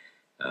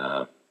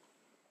 I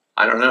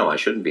don't know. I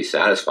shouldn't be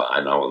satisfied,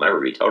 and I will never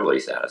be totally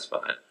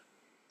satisfied.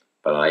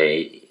 But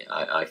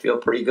I feel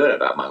pretty good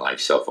about my life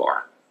so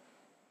far.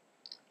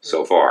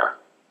 So far.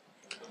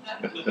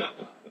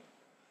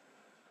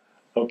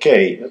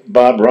 Okay,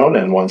 Bob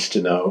Ronan wants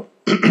to know,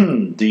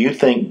 do you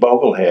think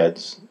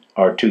Bogleheads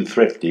are too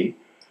thrifty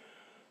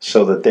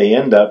so that they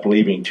end up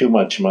leaving too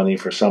much money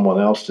for someone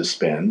else to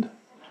spend?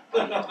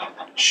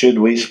 Should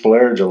we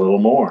splurge a little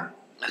more?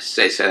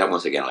 Say that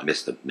once again. I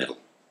missed the middle.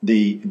 Do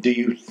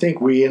you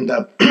think we end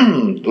up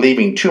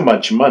leaving too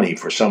much money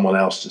for someone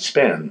else to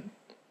spend?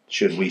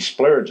 Should we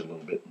splurge a little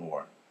bit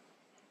more?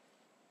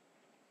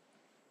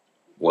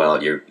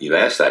 Well, you've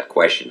asked that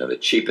question of the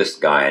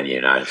cheapest guy in the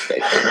United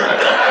States.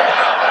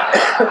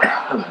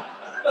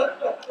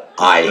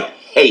 I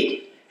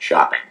hate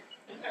shopping.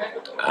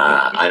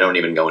 I don't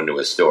even go into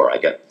a store. I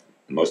get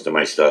most of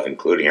my stuff,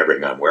 including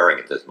everything I'm wearing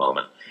at this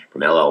moment,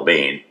 from LL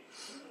Bean,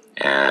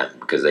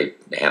 because they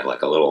have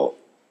like a little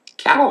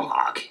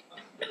catalog.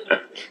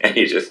 And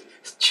you just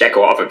check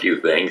off a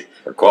few things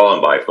or call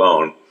them by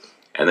phone,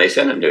 and they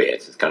send them to you.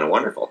 It's kind of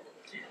wonderful.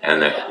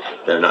 And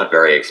they're not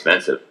very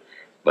expensive.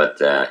 But,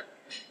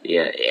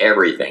 yeah,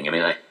 everything. I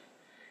mean,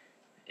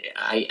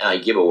 I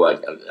give away,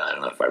 I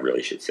don't know if I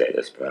really should say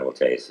this, but I will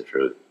tell you it's the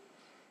truth.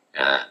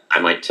 I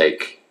might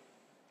take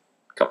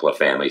a couple of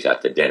families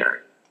out to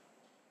dinner,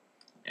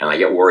 and I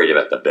get worried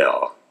about the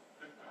bill.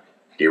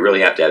 Do you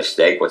really have to have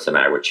steak? What's the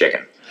matter with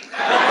chicken?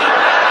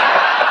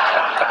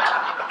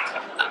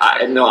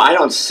 No, I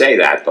don't say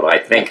that, but I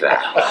think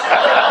that.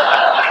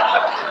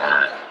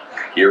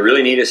 Do you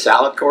really need a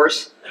salad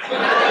course?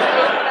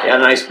 Yeah,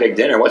 nice big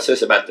dinner. What's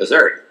this about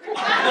dessert?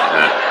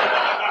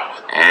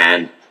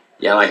 And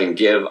yeah, I can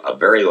give a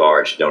very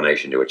large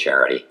donation to a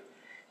charity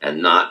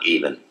and not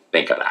even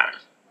think about it.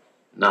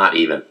 Not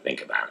even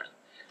think about it.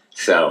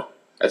 So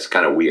that's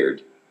kind of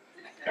weird,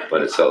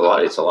 but it's a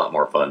lot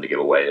more fun to give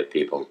away to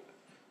people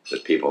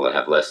that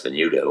have less than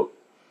you do,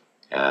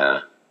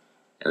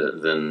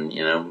 than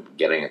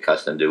getting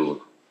accustomed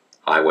to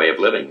a high way of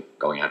living,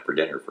 going out for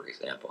dinner, for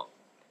example.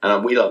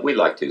 And we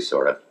like to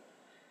sort of.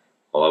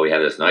 Although we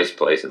have this nice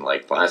place in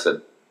Lake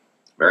Placid,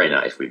 very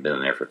nice. We've been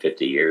there for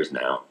 50 years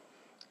now,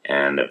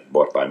 and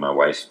bought by my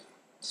wife's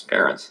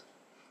parents.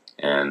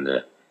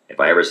 And if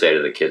I ever say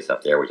to the kids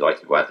up there, would you like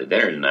to go out to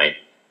dinner tonight?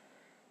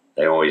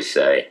 They always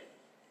say,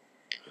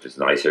 if it's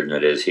nicer than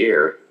it is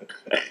here,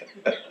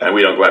 and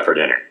we don't go out for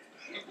dinner.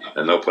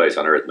 There's no place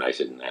on earth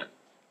nicer than that.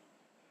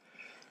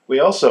 We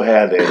also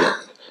had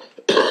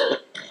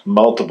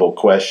multiple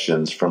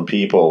questions from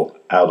people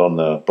out on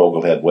the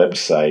Boglehead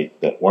website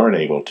that weren't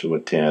able to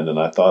attend, and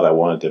I thought I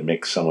wanted to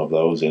mix some of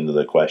those into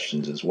the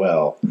questions as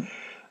well.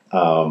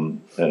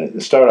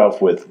 To start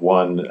off with,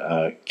 one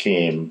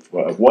came,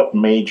 what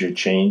major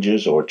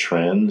changes or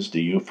trends do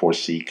you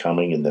foresee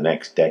coming in the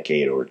next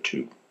decade or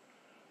two?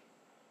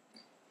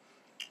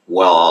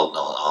 Well,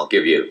 I'll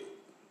give you,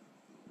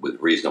 with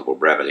reasonable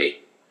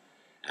brevity,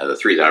 the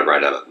three that I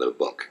write out of the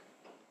book.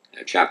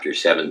 Chapter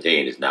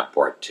 17 is now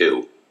part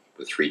 2,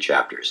 with 3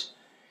 chapters.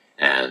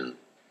 And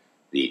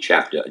the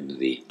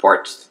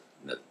part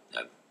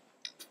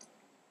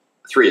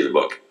 3 of the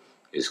book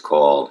is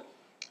called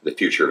The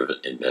Future of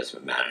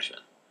Investment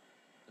Management.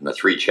 And the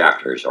 3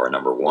 chapters are,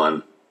 number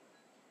 1,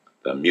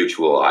 the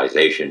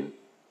mutualization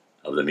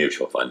of the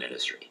mutual fund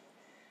industry.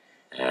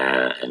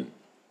 And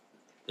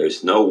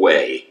there's no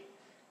way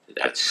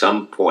that at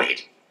some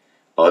point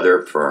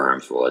other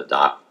firms will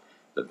adopt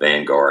the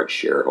Vanguard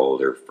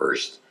shareholder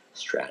first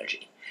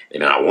strategy. They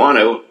may not want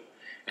to,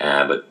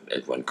 but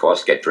when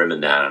costs get driven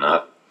down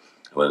enough,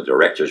 when the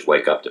directors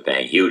wake up to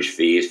paying huge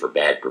fees for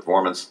bad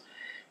performance,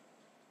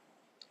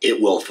 it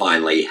will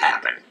finally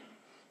happen.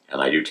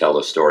 And I do tell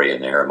the story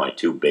in there of my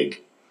 2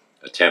 big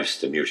attempts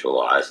to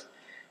mutualize.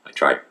 I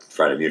tried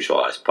to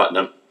mutualize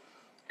Putnam,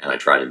 and I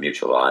tried to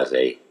mutualize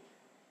a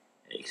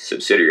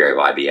subsidiary of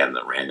IBM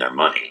that ran their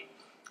money.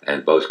 And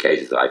in both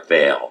cases, I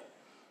failed.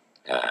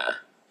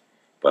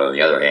 But on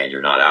the other hand,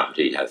 you're not out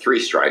until you have 3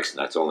 strikes, and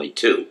that's only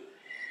 2.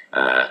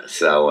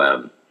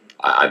 So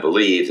I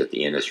believe that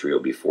the industry will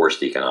be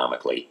forced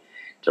economically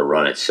to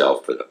run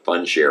itself for the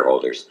fund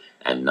shareholders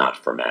and not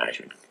for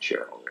management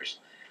shareholders.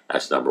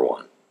 That's number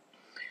 1.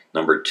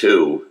 Number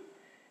 2,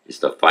 is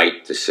the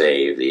fight to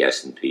save the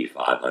S&P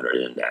 500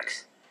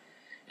 index.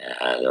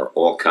 There are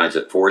all kinds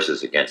of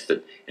forces against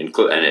it, and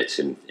it's,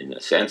 in a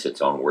sense,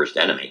 its own worst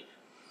enemy.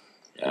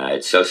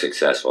 It's so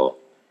successful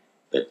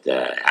that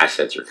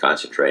assets are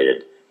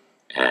concentrated,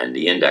 and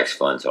the index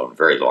funds own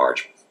very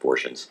large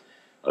portions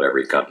of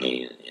every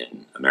company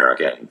in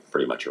America and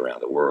pretty much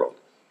around the world.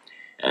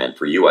 And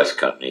for U.S.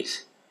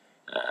 companies,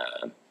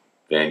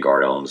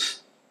 Vanguard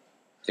owns,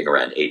 I think,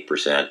 around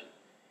 8%.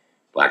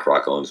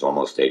 BlackRock owns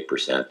almost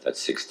 8%.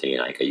 That's 16.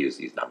 I think I used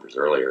these numbers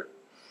earlier.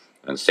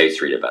 And State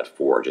Street about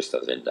 4, just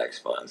those index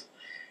funds.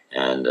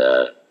 And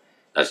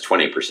that's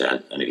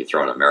 20%. And if you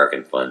throw in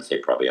American funds, they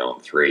probably own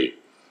 3.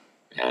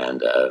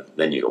 And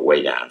then you go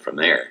way down from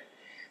there.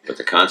 But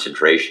the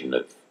concentration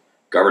of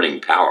governing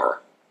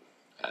power,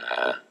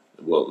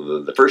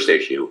 well, the first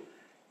issue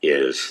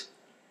is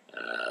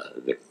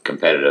the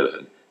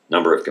competitive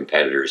number of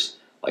competitors.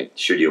 Like,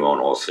 should you own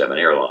all 7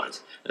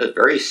 airlines? It's a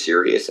very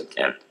serious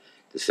attempt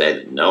to say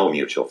that no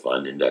mutual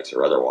fund, index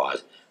or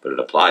otherwise, but it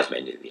applies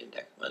mainly to the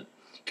index fund,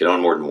 can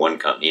own more than one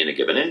company in a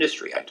given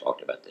industry. I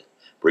talked about this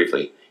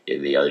briefly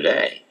the other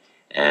day.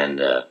 And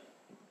that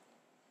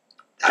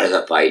is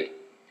a fight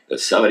that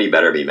somebody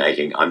better be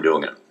making. I'm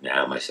doing it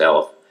now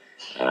myself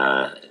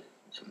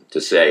to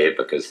say it,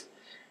 because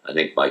I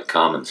think by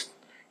Common's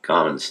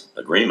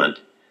agreement,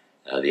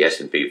 the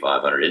S&P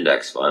 500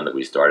 index fund that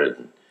we started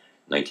in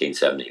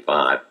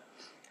 1975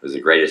 was the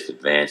greatest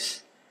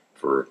advance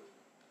for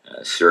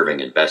serving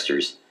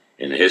investors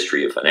in the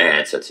history of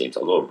finance. That seems a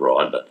little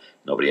broad, but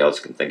nobody else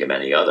can think of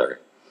any other.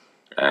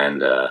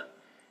 And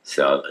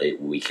so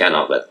we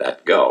cannot let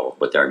that go.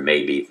 But there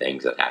may be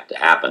things that have to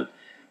happen,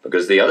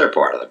 because the other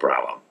part of the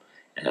problem,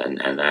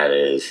 and that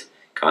is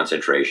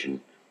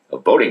concentration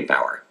of voting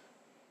power.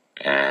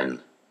 And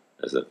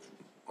there's an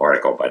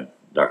article by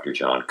Dr.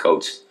 John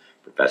Coates,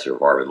 professor of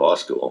Harvard Law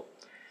School,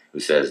 who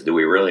says, do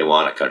we really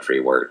want a country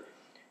where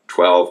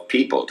 12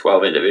 people,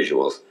 12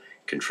 individuals,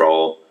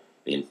 control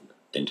the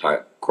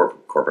entire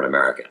corporate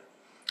America?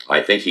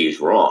 I think he's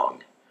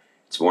wrong.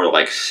 It's more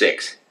like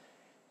 6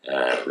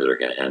 that are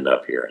going to end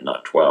up here, and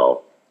not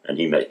 12. And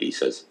he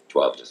says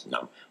 12 is just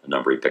a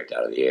number he picked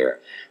out of the air.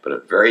 But a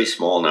very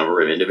small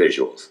number of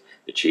individuals,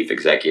 the chief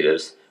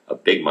executives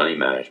of big money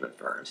management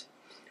firms,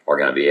 are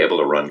going to be able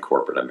to run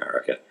corporate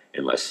America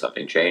unless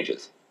something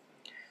changes.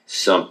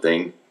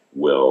 Something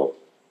will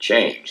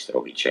change. There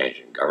will be change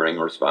in governing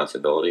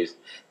responsibilities,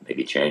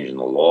 maybe change in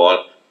the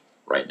law.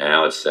 Right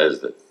now it says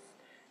that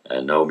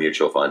no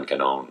mutual fund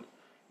can own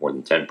more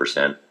than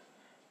 10%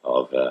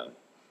 of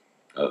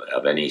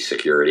any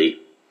security,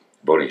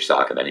 voting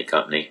stock of any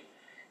company,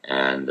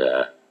 and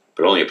but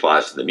it only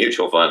applies to the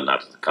mutual fund,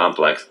 not to the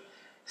complex.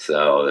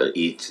 So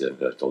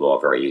the law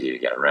very easy to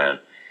get around,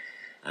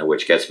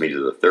 which gets me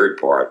to the third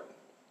part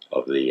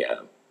of the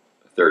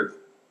third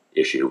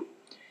issue,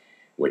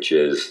 which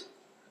is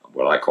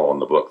what I call in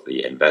the book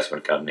the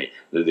investment company,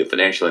 the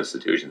Financial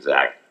Institutions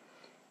Act,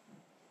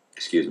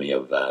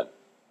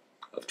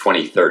 of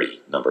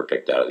 2030, number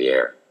picked out of the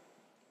air.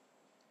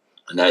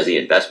 And that is the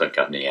Investment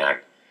Company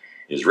Act.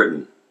 It is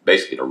written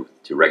basically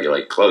to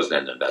regulate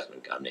closed-end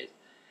investment companies.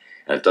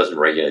 And it doesn't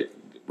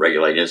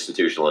regulate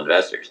institutional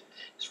investors.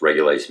 It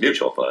regulates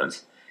mutual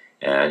funds,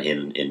 and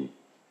in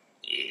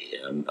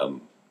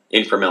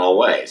incremental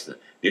ways. The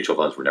mutual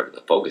funds were never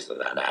the focus of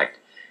that act.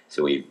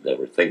 So there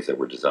were things that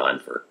were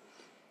designed for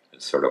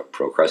sort of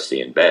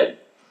Procrustean bed.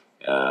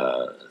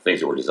 Things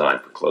that were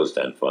designed for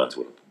closed-end funds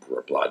were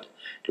applied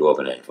to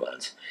open-end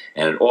funds.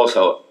 And it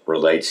also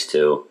relates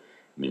to,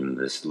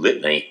 this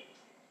litany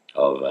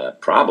of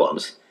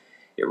problems.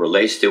 It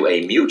relates to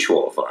a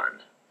mutual fund.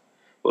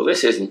 Well,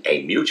 this isn't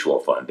a mutual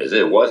fund business.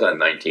 It was in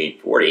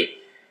 1940.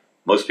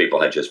 Most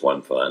people had just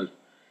one fund.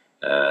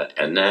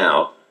 And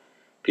now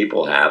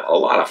people have a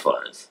lot of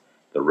funds.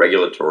 The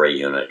regulatory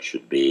unit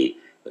should be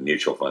the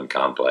mutual fund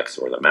complex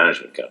or the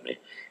management company,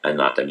 and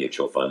not the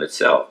mutual fund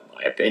itself, in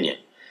my opinion.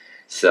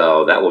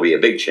 So that will be a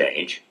big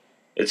change.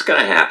 It's going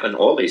to happen.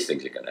 All these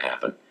things are going to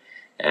happen.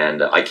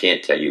 And I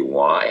can't tell you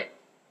why.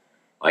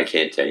 I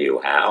can't tell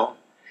you how.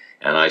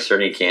 And I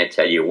certainly can't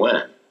tell you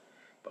when.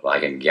 But I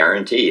can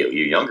guarantee you,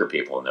 you younger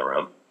people in the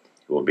room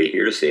who will be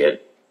here to see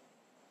it,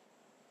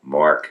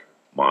 mark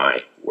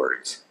my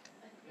words.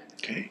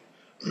 Okay.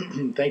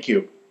 Thank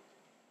you.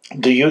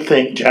 Do you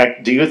think,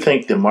 Jack,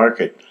 the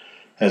market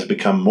has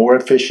become more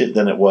efficient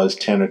than it was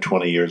 10 or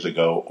 20 years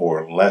ago,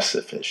 or less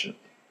efficient?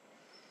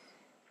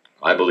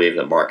 I believe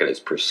the market is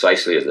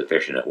precisely as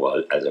efficient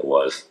as it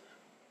was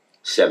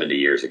 70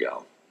 years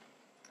ago.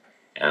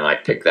 And I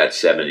picked that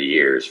 70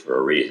 years for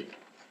a reason.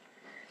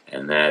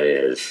 And that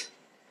is,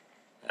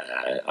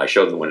 I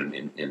showed them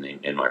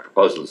in my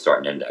proposal to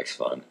start an index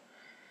fund,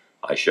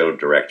 I showed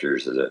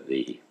directors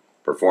the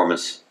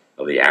performance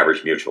of the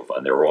average mutual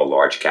fund. They were all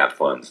large cap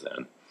funds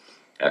then,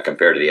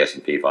 compared to the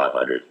S&P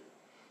 500.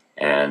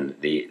 And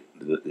the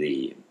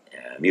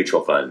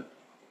mutual fund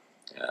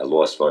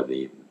lost for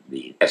the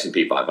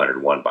S&P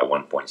 500 won by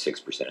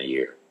 1.6% a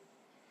year.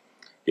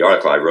 The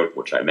article I wrote,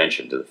 which I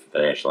mentioned to the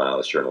Financial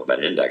Analyst Journal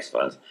about index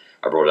funds,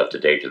 I brought up to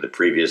date to the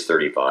previous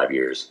 35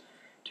 years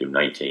to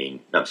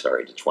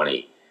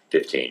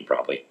 2015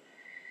 probably.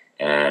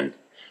 And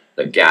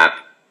the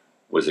gap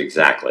was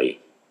exactly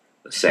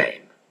the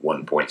same,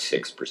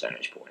 1.6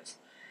 percentage points.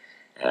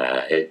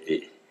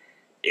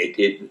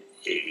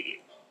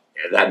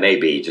 That may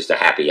be just a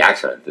happy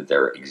accident that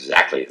they're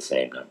exactly the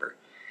same number,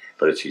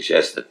 but it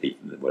suggests that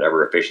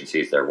whatever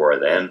efficiencies there were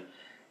then,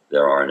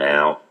 there are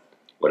now.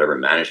 Whatever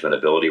management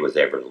ability was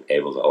able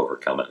to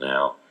overcome it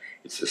now,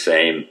 it's the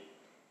same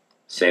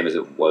as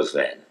it was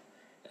then.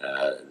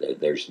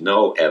 There's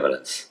no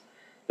evidence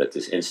that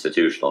this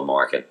institutional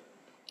market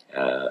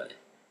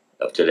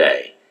of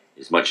today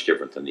is much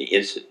different than the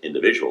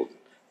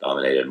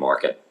individual-dominated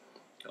market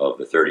of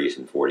the 30s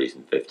and 40s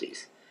and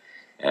 50s.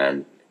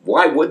 And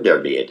why would there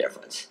be a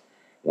difference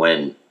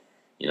when,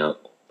 you know,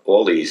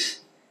 all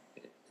these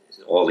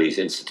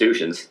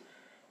institutions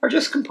are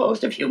just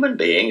composed of human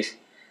beings,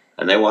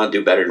 and they want to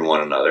do better than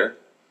one another?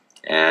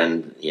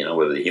 And, you know,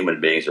 whether the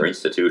human beings are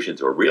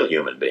institutions or real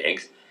human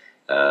beings,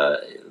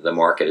 the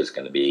market is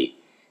going to be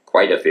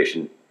quite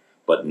efficient,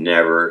 but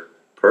never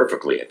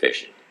perfectly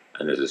efficient.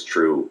 And this is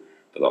true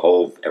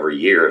for every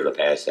year of the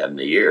past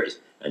 70 years,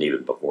 and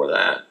even before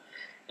that.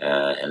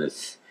 And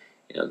it's,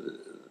 you know,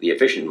 the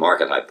efficient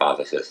market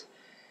hypothesis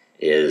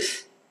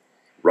is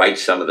right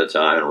some of the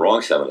time and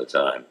wrong some of the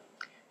time,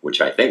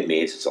 which I think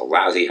means it's a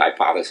lousy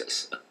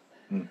hypothesis.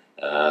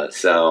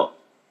 So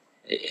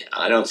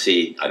I don't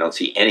see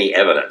any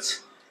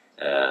evidence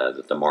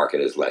that the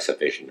market is less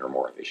efficient or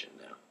more efficient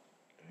now.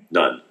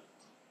 None.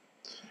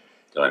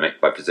 Did I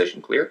make my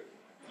position clear?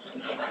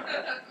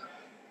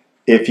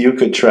 If you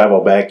could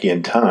travel back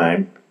in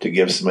time to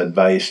give some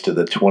advice to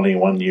the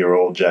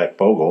 21-year-old Jack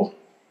Bogle,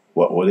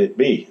 what would it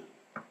be?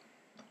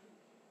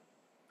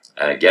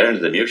 Get into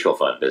the mutual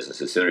fund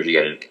business as soon as you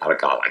get out of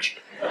college.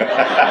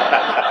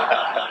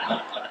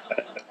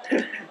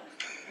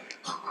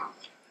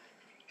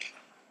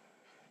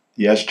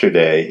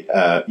 Yesterday,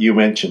 you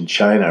mentioned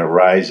China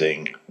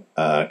rising.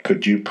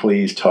 Could you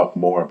please talk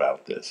more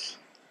about this?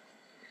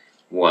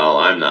 Well,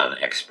 I'm not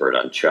an expert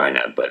on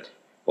China, but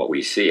what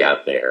we see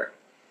out there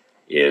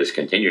is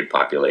continued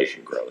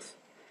population growth,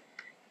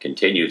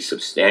 continued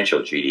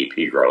substantial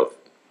GDP growth,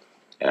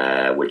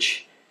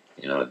 which,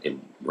 you know, it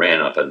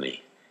ran up in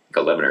the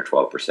 11 or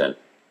 12%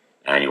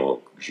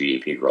 annual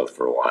GDP growth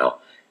for a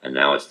while, and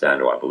now it's down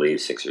to, I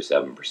believe, 6 or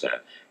 7%.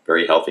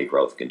 Very healthy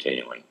growth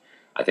continuing.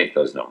 I think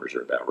those numbers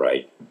are about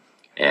right.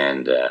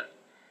 And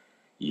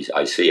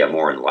I see a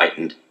more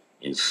enlightened,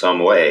 in some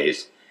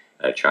ways,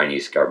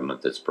 Chinese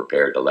government that's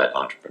prepared to let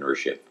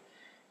entrepreneurship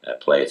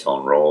play its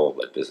own role,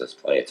 let business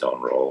play its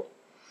own role.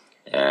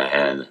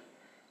 And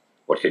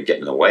what could get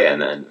in the way,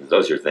 and then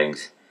those are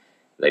things,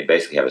 they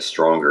basically have a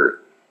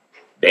stronger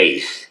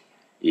base,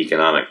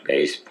 economic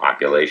base,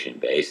 population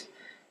base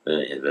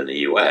than the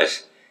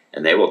U.S.,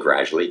 and they will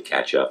gradually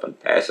catch up and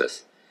pass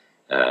us.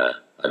 I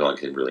don't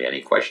think there's really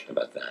any question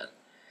about that.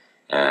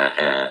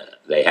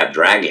 They have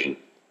dragging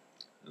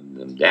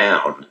them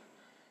down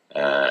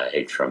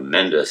a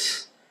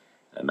tremendous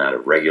amount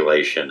of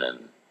regulation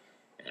and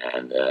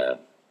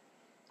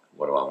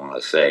what do I want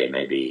to say,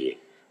 maybe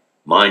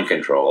mind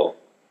control.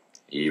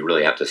 You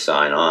really have to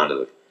sign on to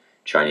the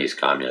Chinese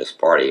Communist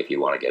Party if you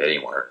want to get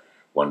anywhere,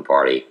 one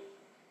party.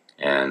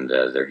 And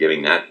they're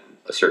giving that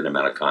a certain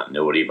amount of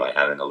continuity by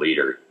having a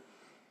leader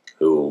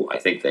who, I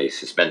think they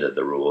suspended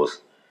the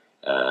rules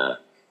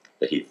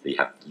that you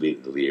have to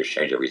leave the leaders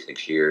change every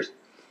 6 years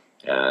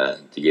to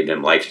give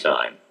him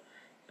lifetime.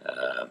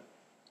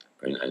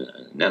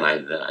 And then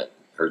I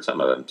heard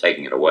some of them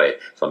taking it away,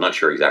 so I'm not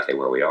sure exactly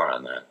where we are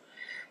on that.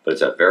 But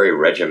it's a very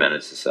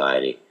regimented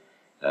society,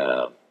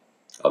 a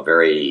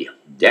very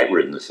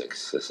debt-ridden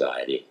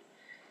society.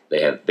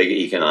 They have big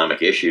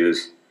economic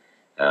issues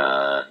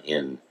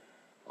in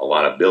a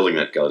lot of building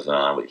that goes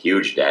on with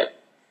huge debt,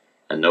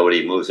 and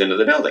nobody moves into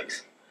the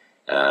buildings.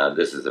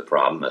 This is a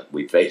problem that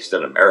we faced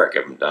in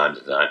America from time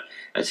to time,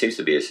 and it seems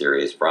to be a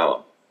serious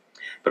problem.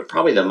 But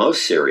probably the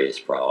most serious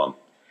problem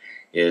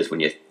is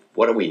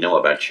what do we know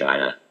about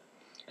China?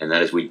 And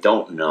that is, we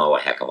don't know a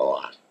heck of a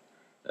lot.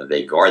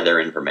 They guard their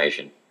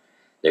information.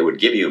 They would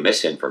give you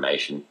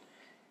misinformation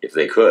if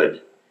they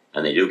could,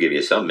 and they do give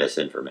you some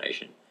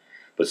misinformation.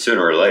 But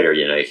sooner or later,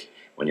 you know,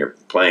 when you're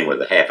playing with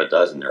a half a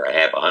dozen or a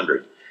half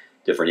 100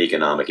 different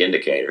economic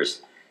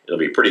indicators, it'll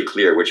be pretty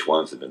clear which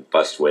ones have been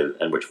fussed with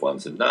and which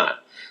ones have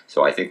not.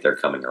 So I think they're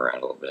coming around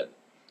a little bit.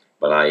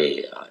 But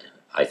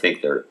I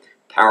think they're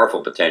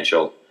powerful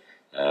potential,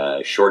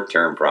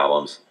 short-term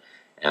problems,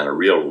 and a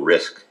real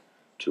risk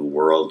to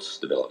world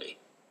stability.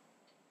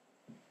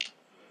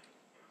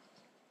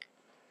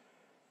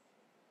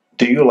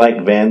 Do you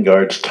like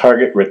Vanguard's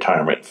target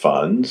retirement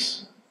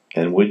funds,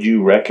 and would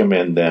you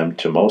recommend them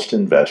to most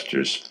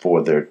investors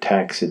for their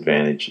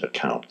tax-advantaged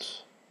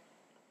accounts?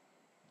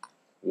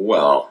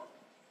 Well,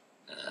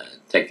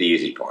 take the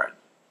easy part.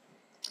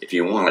 If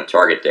you want a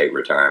target date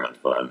retirement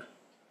fund,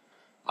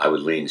 I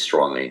would lean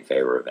strongly in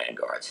favor of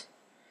Vanguard's.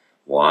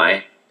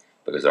 Why?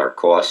 because our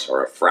costs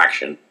are a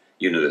fraction.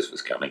 You knew this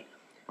was coming.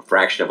 A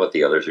fraction of what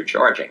the others are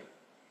charging.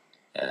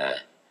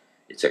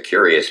 It's a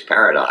curious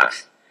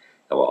paradox.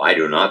 Well, I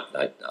do not.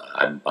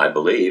 I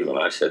believe, and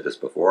I've said this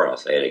before, and I'll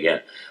say it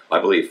again. I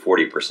believe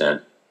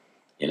 40%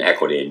 in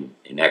equity,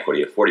 in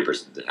equity of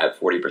 40%, to have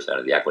 40%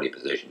 of the equity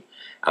position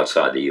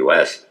outside the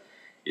U.S.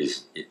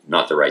 is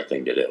not the right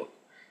thing to do.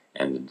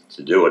 And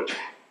to do it,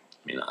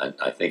 I mean,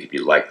 I think if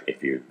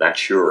you're not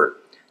sure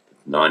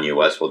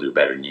non-U.S. will do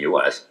better than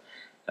U.S.,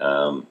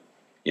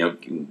 you know,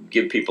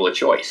 give people a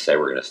choice. Say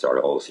we're going to start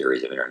a whole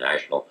series of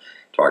international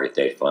target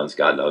date funds.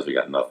 God knows we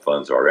got enough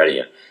funds already,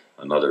 and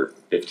another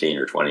 15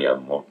 or 20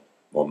 of them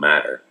won't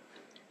matter.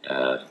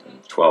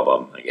 12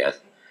 of them, I guess.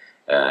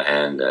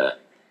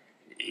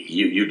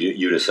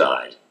 You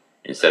decide,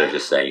 instead of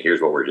just saying,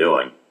 here's what we're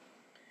doing,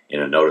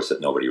 in a notice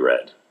that nobody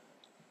read,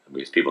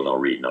 because people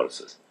don't read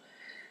notices.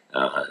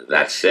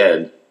 That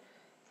said,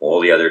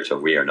 all the others,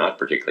 we are not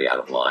particularly out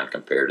of line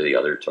compared to the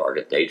other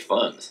target date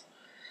funds.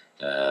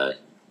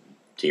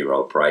 T.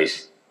 Rowe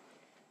Price,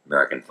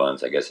 American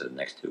funds, I guess, are the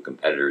next two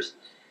competitors.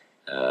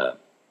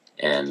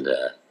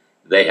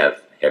 They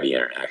have heavy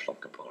international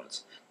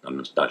components.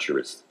 I'm not sure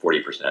it's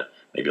 40%,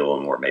 maybe a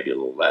little more, maybe a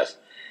little less.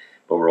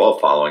 But we're all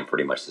following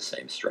pretty much the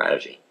same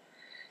strategy.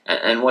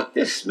 And what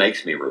this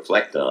makes me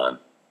reflect on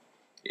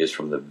is,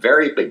 from the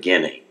very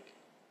beginning,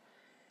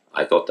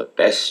 I thought the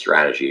best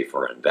strategy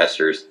for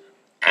investors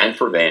and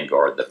for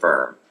Vanguard, the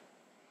firm,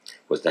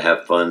 was to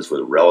have funds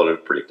with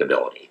relative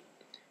predictability.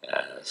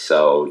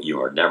 So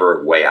you are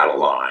never way out of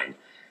line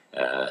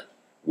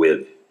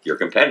with your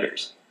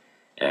competitors.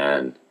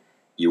 And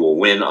you will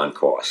win on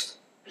cost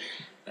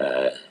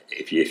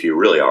if you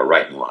really are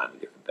right in line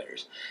with your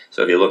competitors.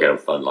 So if you look at a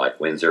fund like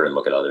Windsor and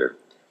look at other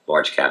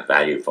large cap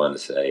value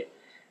funds, say,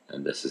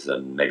 and this is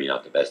maybe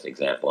not the best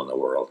example in the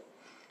world,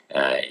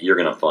 you're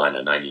going to find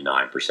a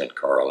 99%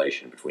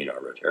 correlation between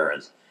our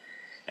returns.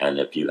 And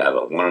if you have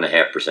a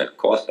 1.5%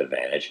 cost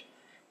advantage,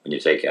 when you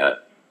take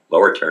out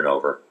lower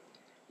turnover,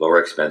 lower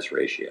expense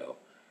ratio,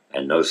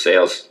 and no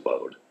sales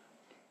load,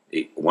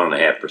 the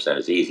 1.5%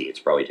 is easy. It's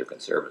probably too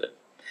conservative.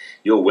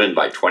 You'll win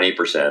by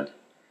 20%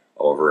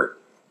 over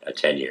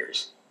 10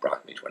 years,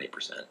 approximately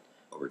 20%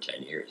 over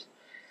 10 years.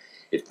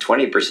 If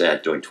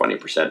 20%, doing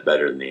 20%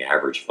 better than the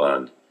average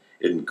fund,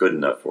 isn't good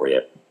enough for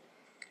you,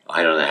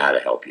 I don't know how to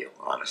help you,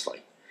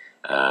 honestly.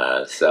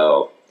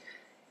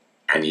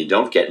 And you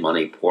don't get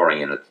money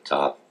pouring in at the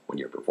top when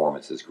your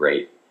performance is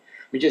great.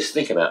 I mean, just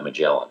think about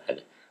Magellan.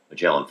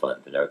 Magellan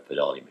Fund,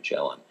 Fidelity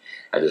Magellan,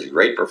 had this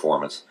great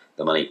performance.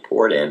 The money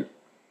poured in.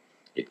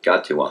 It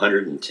got to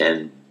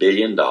 $110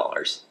 billion,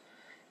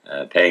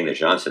 paying the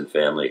Johnson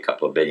family a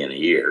couple of billion a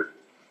year.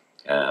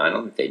 I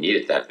don't think they need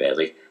it that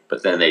badly,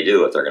 but then they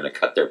do if they're going to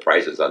cut their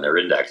prices on their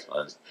index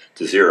funds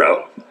to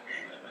zero.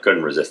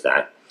 Couldn't resist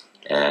that.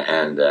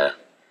 And then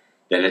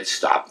it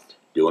stopped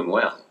doing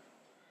well.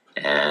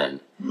 And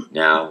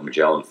now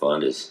Magellan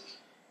Fund is,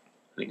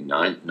 I think,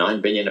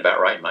 $9 billion, about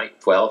right,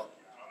 Mike? 12?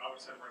 I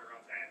would say right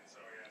around 10, so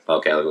yeah.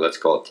 Okay, let's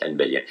call it 10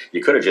 billion.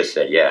 You could have just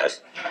said yes.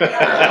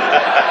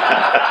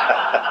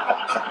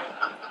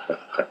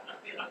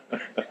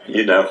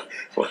 You know,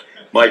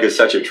 Mike is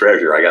such a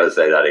treasure. I got to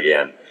say that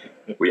again.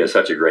 We had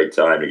such a great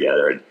time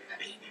together, and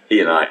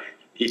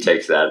he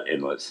takes that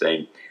in the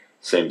same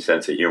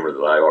sense of humor that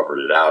I offered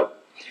it out.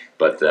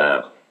 But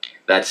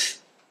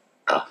that's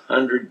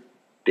 $100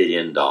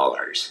 billion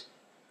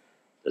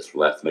that's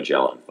left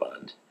Magellan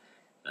Fund.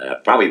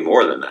 Probably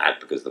more than that,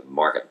 because the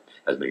market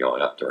has been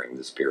going up during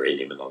this period,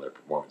 even though their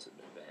performance has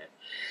been bad.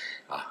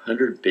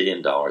 $100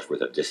 billion worth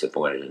of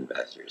disappointed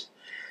investors.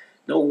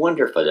 No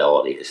wonder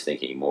Fidelity is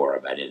thinking more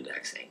about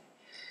indexing.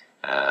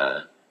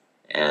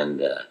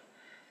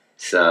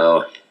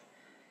 So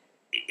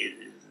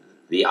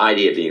the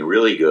idea of being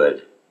really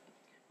good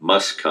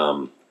must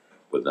come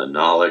with the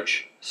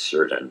knowledge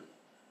certain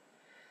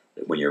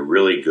that when you're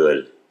really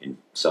good in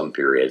some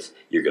periods,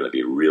 you're going to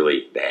be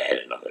really bad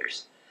in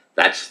others.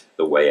 That's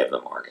the way of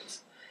the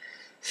markets.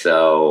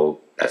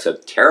 So that's a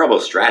terrible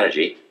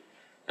strategy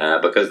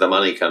because the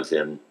money comes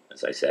in,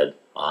 as I said,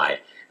 high,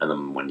 and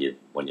then when you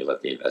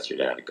let the investor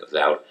down, it goes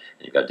out,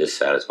 and you've got a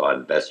dissatisfied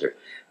investor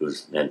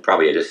and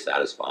probably a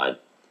dissatisfied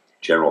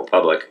general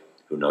public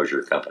who knows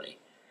your company.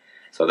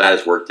 So that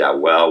has worked out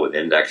well with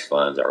index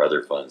funds. Our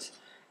other funds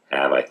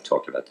have, I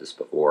talked about this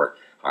before,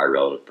 high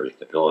relative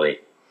predictability.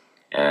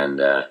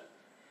 And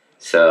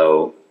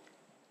so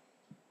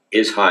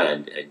is high,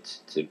 and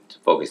to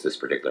focus this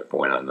particular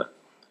point on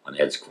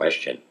Ed's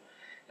question,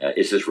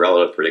 is this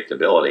relative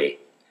predictability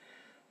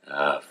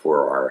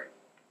for our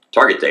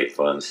target date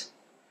funds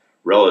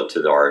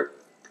relative to our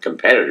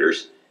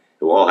competitors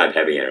who all have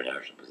heavy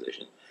international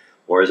positions,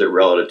 or is it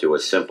relative to a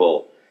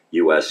simple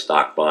U.S.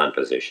 stock bond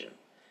position?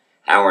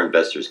 How are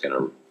investors going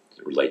to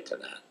relate to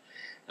that?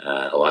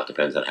 A lot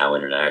depends on how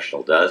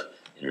international does.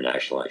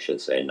 International, I should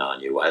say,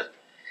 non-U.S.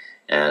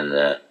 And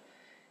the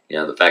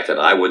fact that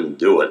I wouldn't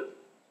do it,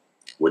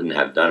 wouldn't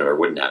have done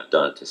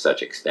it to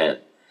such extent,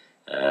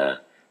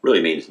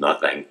 really means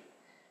nothing,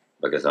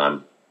 because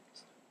I'm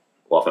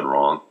often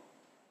wrong.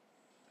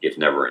 if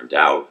never in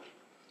doubt.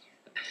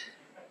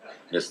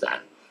 Missed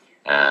that.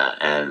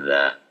 And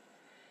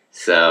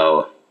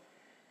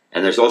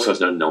there's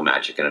also no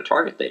magic in a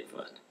target date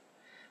fund.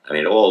 I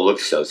mean, it all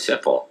looks so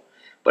simple,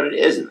 but it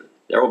isn't.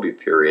 There will be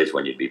periods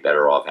when you'd be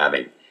better off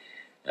having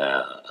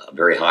a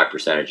very high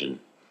percentage in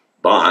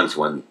bonds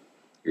when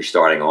you're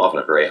starting off,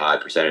 and a very high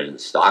percentage in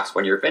stocks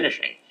when you're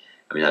finishing.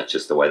 I mean, that's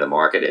just the way the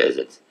market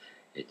is.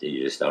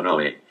 You just don't know.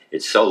 I mean,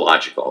 it's so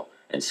logical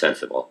and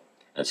sensible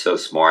and so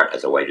smart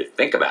as a way to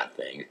think about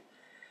things.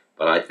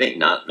 But I think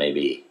not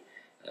maybe,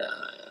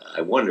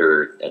 I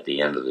wonder at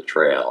the end of the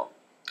trail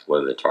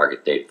whether the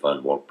target date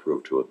fund won't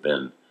prove to have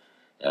been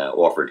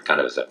offered kind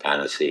of as a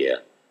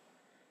panacea.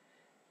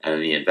 And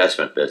in the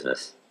investment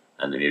business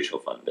and the mutual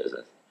fund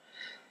business,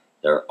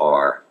 there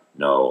are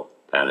no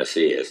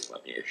panaceas.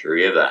 Let me assure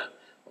you of that.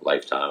 A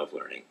lifetime of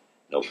learning,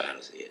 no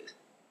panaceas.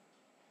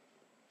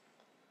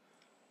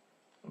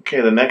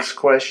 Okay, the next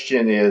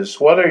question is,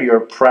 what are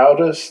your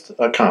proudest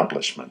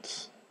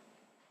accomplishments?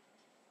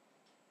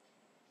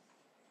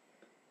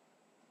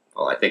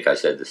 Well, I think I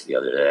said this the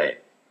other day,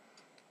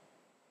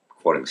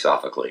 quoting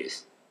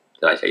Sophocles.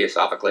 Did I tell you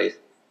Sophocles?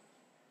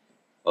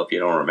 Well, if you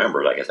don't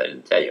remember it, I guess I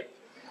didn't tell you.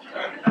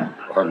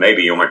 Or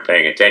maybe you weren't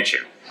paying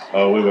attention.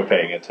 Oh, we were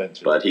paying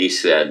attention. But he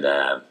said,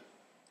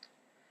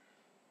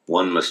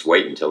 one must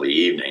wait until the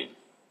evening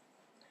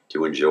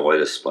to enjoy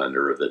the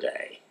splendor of the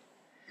day.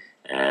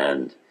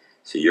 And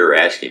so you're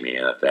asking me,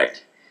 in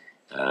effect,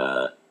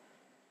 how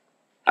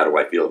do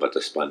I feel about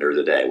the splendor of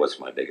the day? What's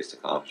my biggest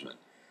accomplishment?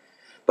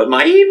 But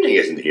my evening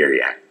isn't here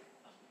yet.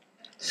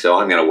 So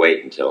I'm going to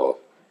wait until,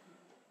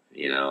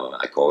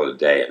 I call it a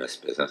day in this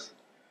business.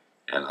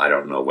 And I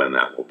don't know when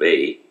that will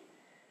be.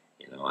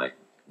 I'm going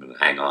to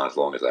hang on as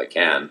long as I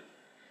can.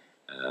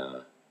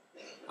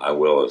 I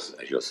will, as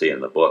you'll see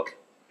in the book,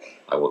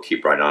 I will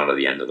keep right on to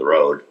the end of the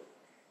road.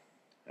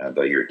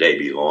 Though your day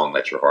be long,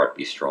 let your heart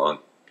be strong.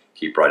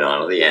 Keep right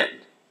on to the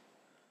end.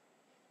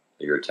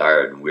 Though you're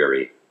tired and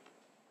weary,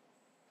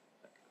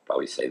 I could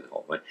probably say the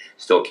whole thing,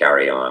 still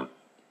carry on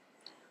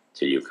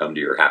till you come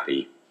to your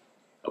happy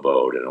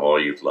abode, and all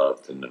you've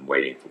loved and been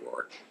waiting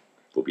for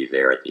will be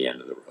there at the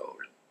end of the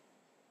road.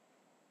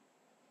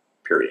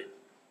 Period.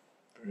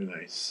 Very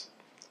nice.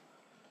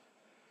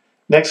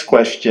 Next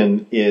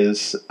question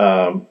is,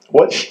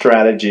 what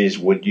strategies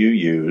would you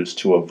use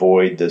to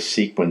avoid the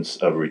sequence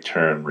of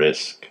return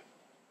risk?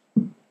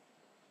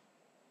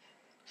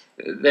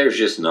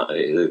 There's no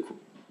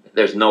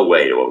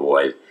way to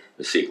avoid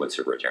the sequence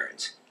of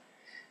returns.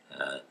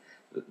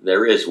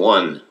 There is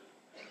one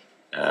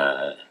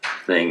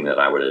thing that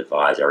I would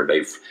advise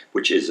everybody,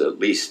 which is at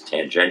least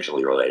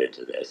tangentially related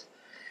to this,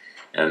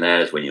 and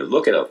that is when you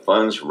look at a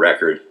fund's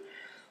record,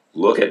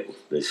 look at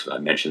this. I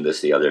mentioned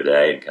this the other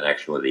day in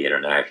connection with the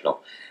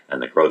international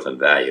and the growth and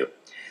value.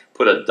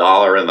 Put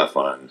 $1 in the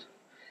fund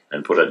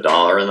and put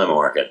 $1 in the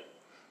market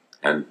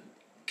and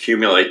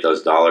accumulate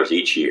those dollars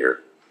each year,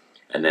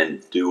 and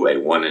then do a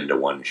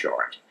 1-to-1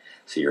 chart.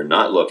 So you're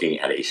not looking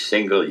at a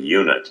single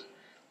unit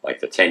like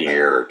the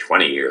 10-year or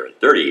 20-year or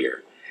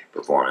 30-year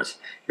performance.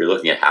 You're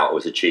looking at how it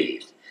was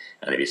achieved.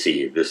 And if you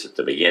see this at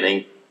the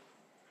beginning,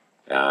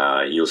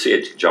 you'll see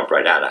it jump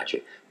right out at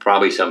you.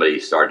 Probably somebody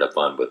started a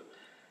fund with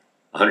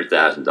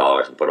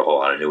 $100,000 and put a whole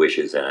lot of new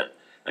issues in it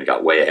and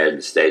got way ahead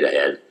and stayed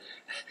ahead,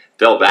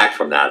 fell back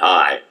from that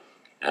high,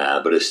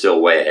 but is still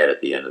way ahead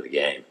at the end of the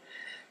game.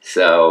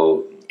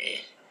 So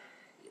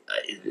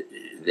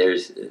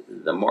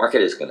the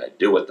market is going to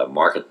do what the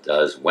market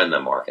does when the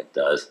market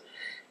does,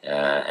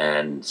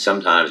 and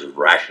sometimes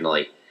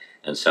rationally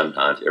and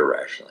sometimes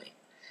irrationally.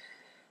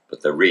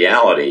 But the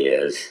reality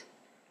is,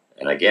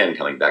 and again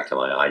coming back to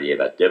my idea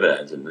about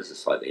dividends, and this is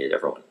slightly a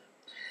different one,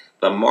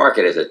 the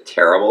market is a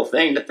terrible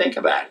thing to think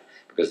about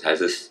because it has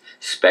this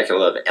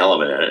speculative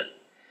element in it,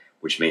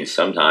 which means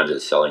sometimes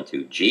it's selling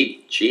too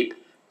cheap,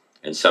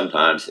 and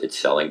sometimes it's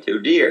selling too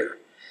dear.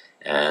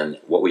 And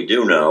what we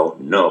do know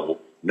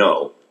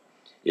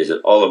is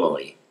that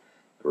ultimately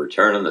the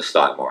return on the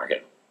stock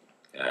market,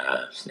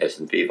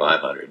 S&P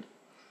 500,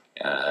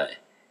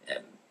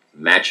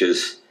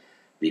 matches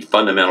the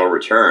fundamental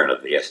return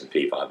of the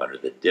S&P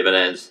 500, the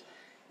dividends,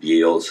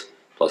 yields,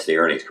 plus the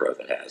earnings growth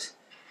it has.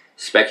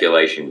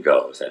 Speculation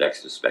goes, that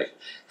extra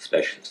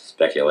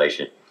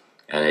speculation,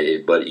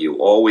 but you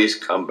always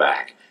come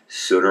back,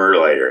 sooner or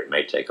later, it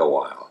may take a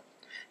while,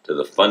 to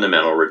the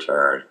fundamental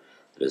return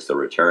that is the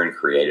return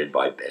created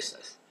by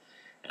business,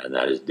 and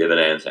that is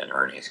dividends and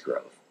earnings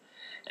growth.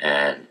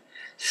 And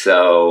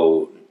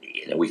so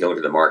we can look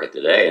at the market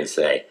today and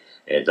say,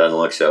 it doesn't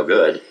look so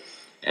good,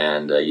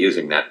 and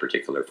using that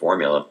particular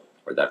formula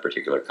or that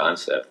particular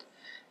concept,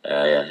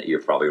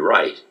 you're probably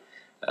right.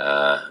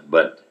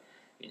 But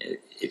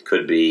it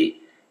could be,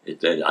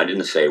 I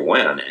didn't say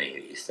when on any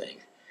of these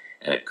things,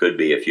 and it could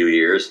be a few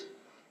years,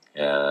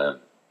 I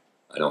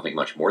don't think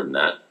much more than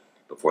that,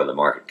 before the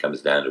market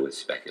comes down to its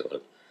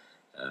speculative,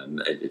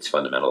 its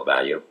fundamental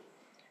value.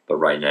 But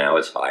right now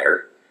it's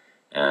higher,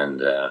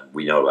 and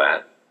we know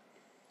that,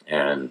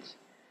 and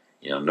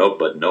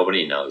but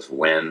nobody knows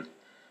when,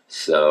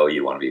 so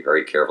you want to be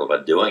very careful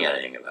about doing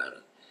anything about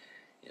it.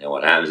 You know,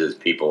 what happens is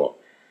people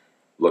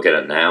look at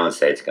it now and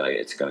say it's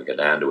gonna go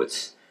down to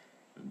its,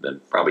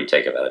 then probably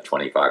take about a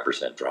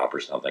 25% drop or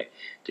something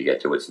to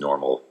get to its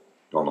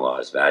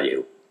normalized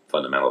value,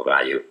 fundamental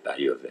value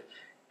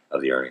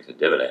of the earnings and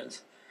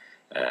dividends.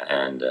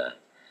 And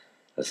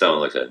someone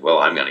looks at, well,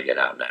 I'm going to get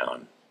out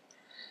now,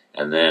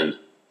 and then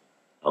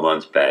a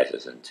month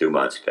passes, and 2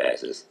 months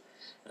passes,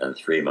 and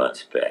 3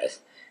 months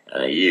pass,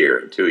 and a year,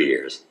 and 2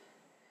 years,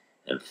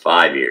 and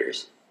 5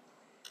 years,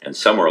 and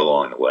somewhere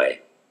along the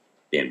way,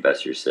 the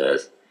investor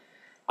says,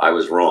 I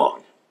was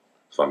wrong,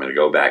 so I'm going to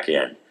go back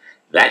in.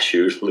 That's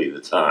usually the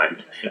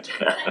time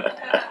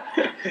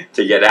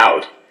to get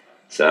out.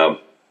 So,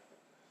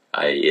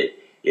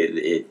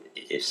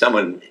 if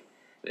someone,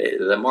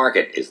 the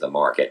market is the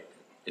market.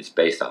 It's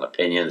based on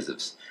opinions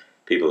of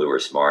people who are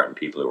smart and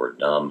people who are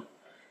dumb,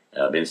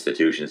 of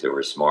institutions who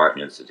are smart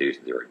and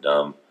institutions who are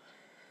dumb,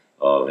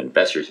 of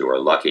investors who are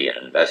lucky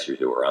and investors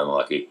who are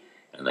unlucky,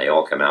 and they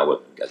all come out with,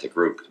 as a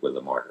group, with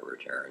the market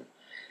return.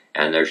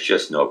 And there's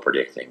just no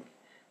predicting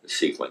the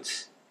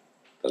sequence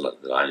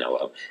that I know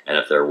of. And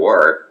if there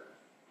were,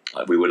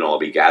 we wouldn't all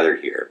be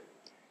gathered here.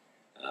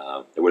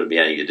 There wouldn't be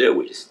anything to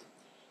do.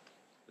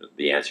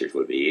 The answers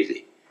would be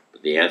easy.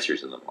 But the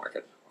answers in the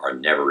market are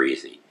never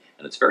easy.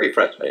 And it's very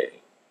frustrating.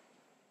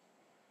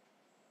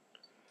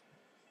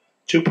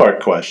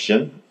 Two-part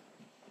question.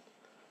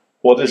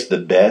 What is the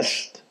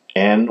best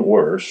and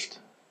worst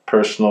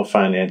personal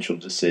financial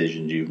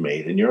decisions you've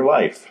made in your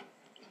life?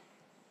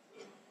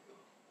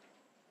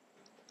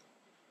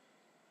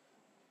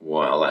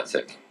 Well, that's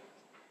it.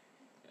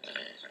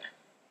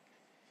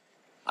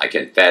 I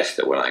confess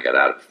that when I got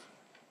out of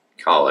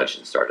college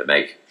and started to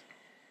make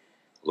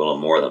a little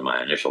more than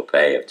my initial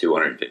pay of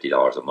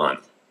 $250 a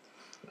month,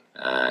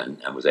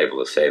 and I was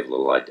able to save a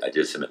little, I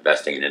did some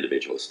investing in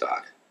individual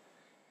stock.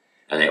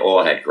 And they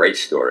all had great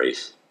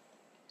stories,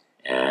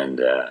 and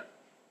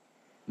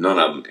none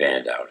of them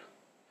panned out.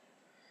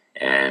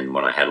 And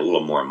when I had a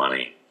little more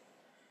money,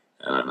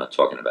 and I'm not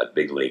talking about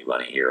big league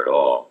money here at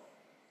all,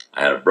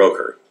 I had a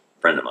broker, a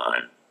friend of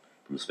mine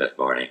from Smith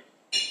Barney,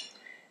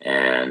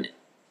 and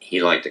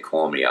he liked to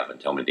call me up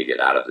and tell me to get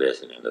out of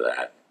this and into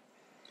that.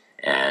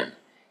 And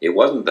it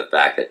wasn't the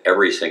fact that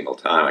every single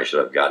time I should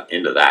have gotten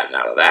into that and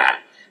out of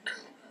that,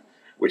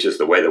 which is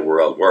the way the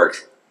world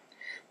works,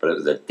 but it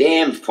was the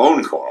damn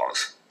phone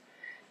calls.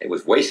 I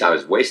was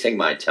wasting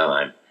my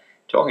time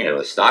talking to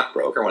a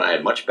stockbroker when I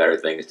had much better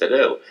things to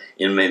do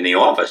in the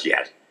office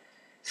yet.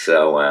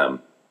 So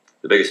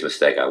the biggest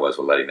mistake I was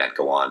letting that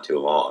go on too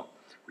long,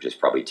 which is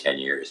probably 10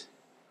 years.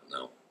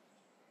 No,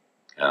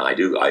 I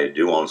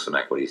do own some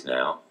equities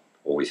now,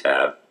 always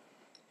have,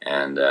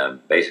 and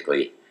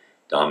basically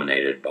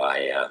dominated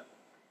by.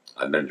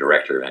 I've been a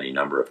director of any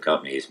number of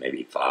companies,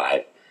 maybe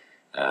 5,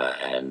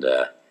 and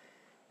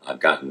I've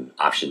gotten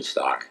option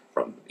stock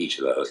from each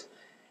of those,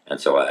 and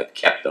so I've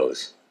kept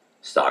those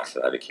stocks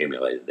that I've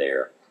accumulated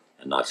there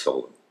and not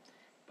sold them.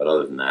 But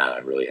other than that, I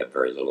really have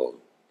very little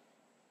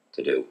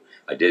to do.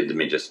 I did,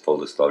 just full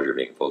disclosure,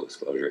 being full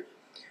disclosure,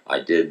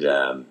 I did,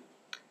 to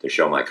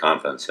show my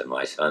confidence in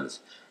my son's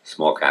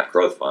small cap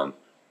growth fund,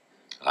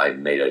 I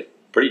made a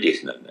pretty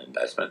decent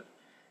investment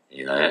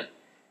in that,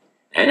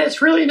 and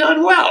it's really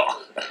done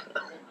well.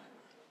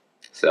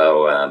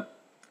 So,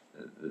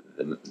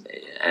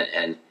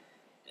 and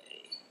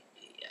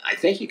I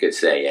think you could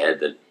say,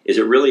 Ed, that is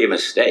it really a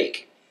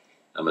mistake?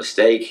 A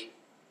mistake,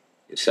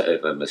 if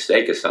a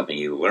mistake is something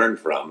you learn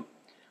from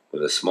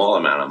with a small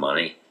amount of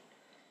money,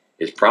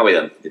 it's probably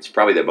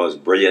the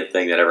most brilliant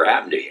thing that ever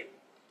happened to you.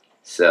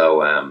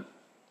 So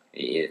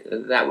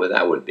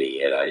that would be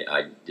it.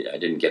 I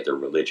didn't get the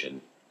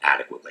religion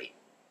adequately.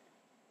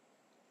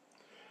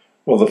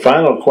 Well, the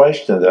final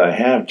question that I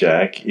have,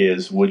 Jack,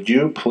 is would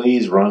you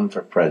please run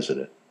for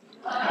president?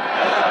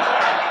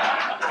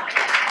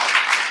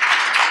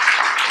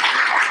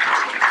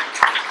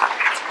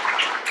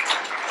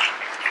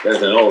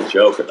 There's an old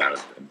joke about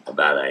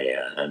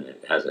and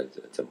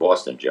it's a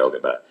Boston joke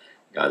about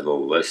a guy's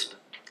little lisp,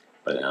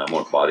 but I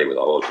won't bother you with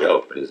the whole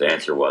joke. But his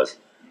answer was,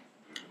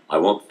 "I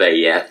won't say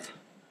yes,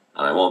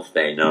 and I won't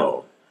say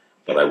no,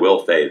 but I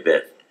will say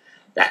this: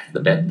 that's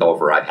the best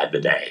over I've had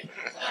today."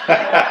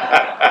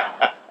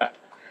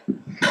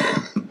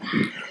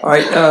 All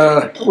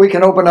right, we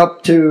can open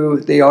up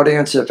to the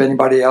audience if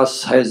anybody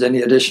else has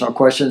any additional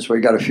questions. We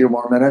got a few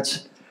more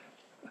minutes.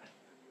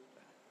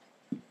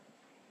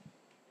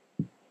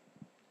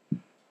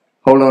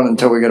 Hold on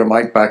until we get a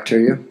mic back to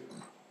you.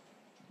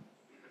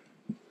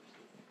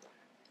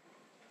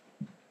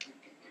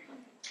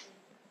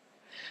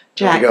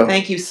 Jack,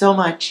 thank you so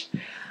much.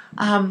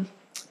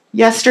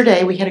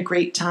 Yesterday we had a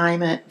great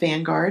time at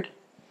Vanguard,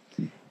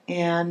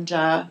 and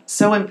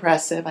so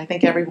impressive. I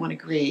think everyone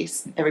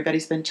agrees.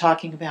 Everybody's been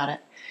talking about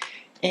it.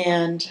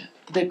 And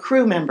the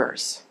crew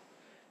members,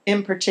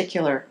 in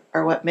particular,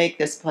 are what make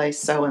this place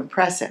so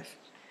impressive.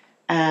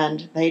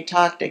 And they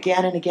talked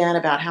again and again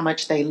about how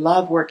much they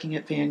love working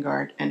at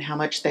Vanguard and how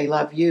much they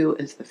love you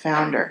as the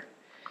founder.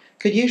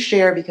 Could you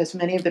share, because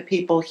many of the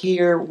people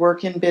here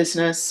work in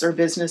business or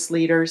business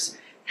leaders,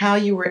 how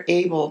you were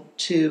able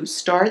to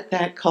start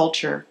that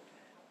culture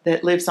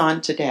that lives on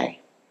today?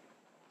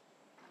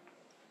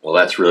 Well,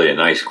 that's really a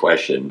nice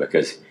question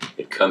because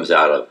it comes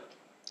out of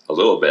a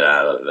little bit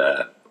out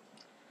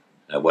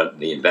of what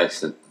the events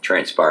that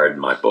transpired in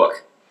my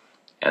book.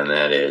 And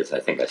that is, I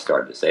think I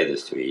started to say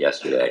this to you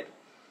yesterday,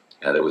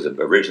 that was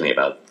originally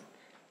about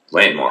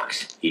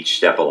landmarks, each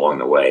step along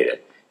the way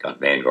that got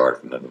Vanguard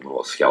from the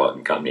little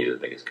skeleton company to the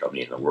biggest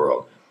company in the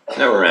world.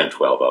 There were around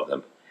 12 of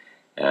them.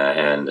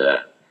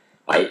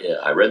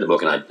 I read the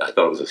book and I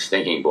thought it was a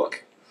stinking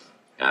book.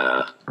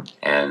 But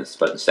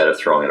instead of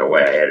throwing it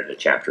away, I added a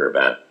chapter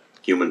about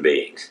human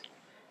beings.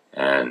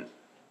 And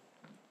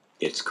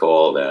it's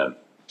called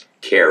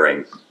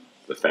Caring,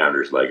 the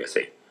Founder's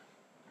Legacy.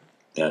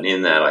 And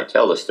in that I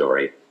tell the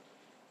story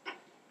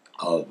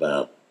of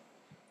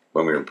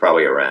when we were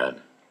probably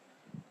around,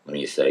 let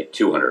me say,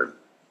 200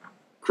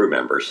 crew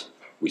members.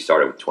 We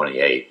started with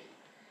 28.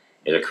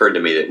 It occurred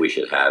to me that we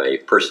should have a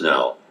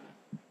personnel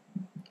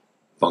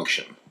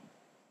function.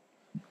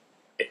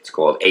 It's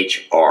called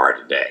HR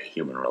today,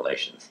 Human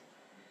Relations.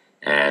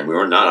 And we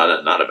were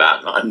not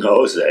about, in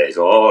those days,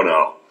 oh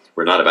no,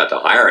 we're not about to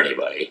hire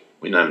anybody.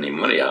 We didn't have any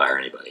money to hire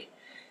anybody.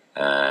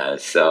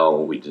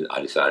 So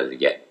I decided to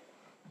get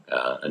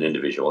an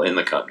individual in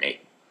the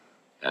company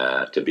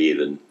to be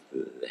the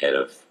head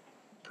of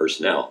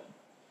personnel.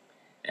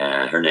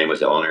 Her name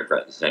was Eleanor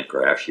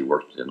Zentgraf. She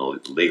worked in the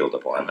legal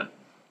department.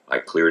 I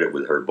cleared it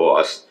with her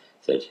boss,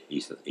 said he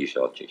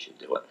thought she should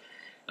do it.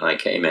 And I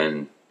came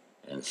in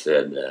and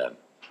said,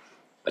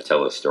 I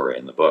tell this story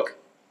in the book.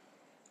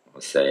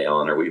 I say,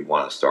 Eleanor, we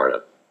want to start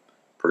a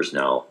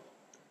personnel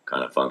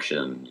kind of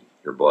function.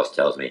 Your boss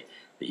tells me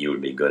that you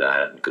would be good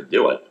at it and could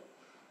do it.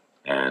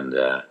 And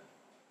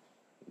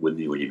would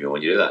you be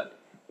willing to do that?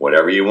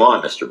 Whatever you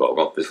want, Mr.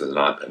 Bogle. This was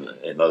not,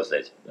 in those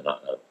days,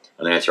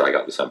 an answer I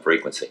got with some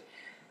frequency.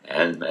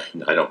 And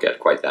I don't get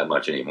quite that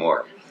much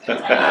anymore. I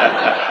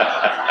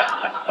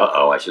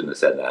shouldn't have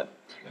said that.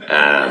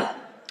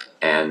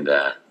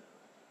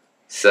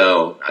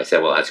 So I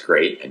said, well, that's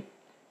great, and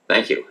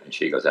thank you. And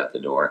she goes out the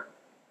door.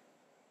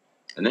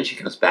 And then she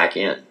comes back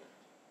in.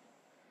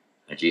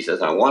 And she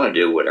says, I want to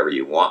do whatever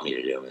you want me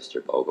to do,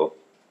 Mr. Bogle.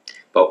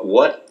 But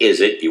what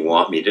is it you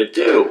want me to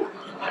do?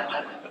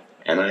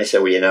 And I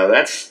said, well,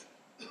 that's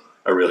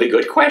a really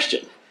good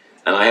question.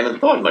 And I haven't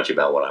thought much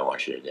about what I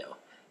want you to do.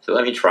 So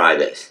let me try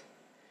this.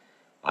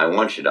 I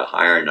want you to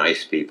hire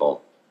nice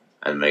people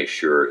and make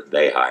sure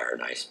they hire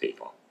nice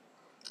people.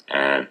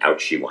 And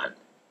out she went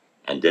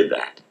and did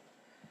that.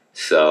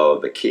 So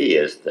the key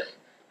is to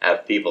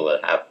have people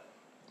that have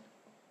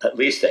at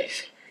least a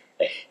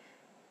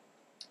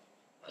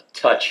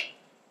touch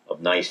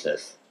of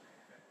niceness,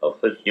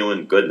 of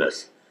human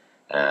goodness,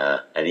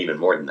 and even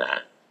more than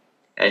that.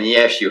 And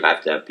yes, you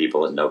have to have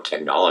people that know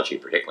technology,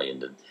 particularly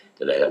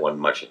today. That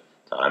wasn't much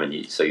time,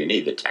 and so you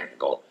need the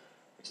technical,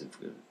 which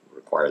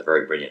requires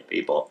very brilliant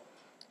people.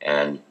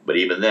 But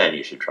even then,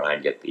 you should try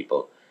and get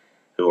people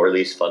who are at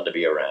least fun to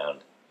be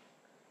around,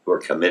 who are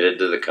committed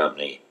to the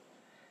company,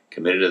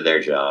 committed to their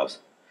jobs,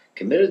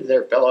 committed to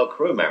their fellow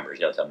crew members.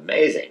 It's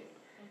amazing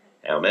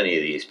how many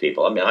of these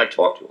people. I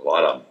talked to a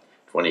lot of them.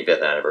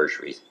 25th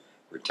anniversaries,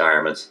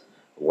 retirements,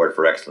 Award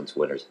for Excellence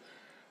winners.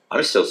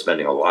 I'm still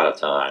spending a lot of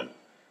time,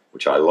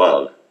 which I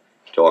love,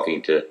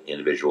 talking to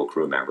individual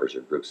crew members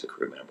or groups of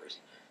crew members.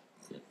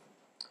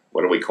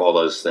 What do we call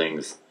those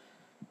things,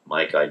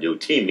 Mike? I do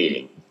team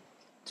meetings.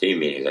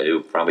 I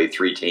do probably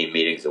 3 team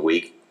meetings a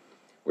week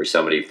where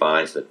somebody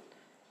finds that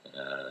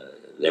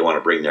they want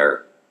to bring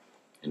their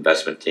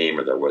investment team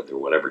or their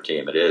whatever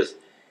team it is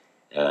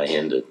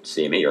in to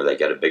see me, or they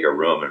get a bigger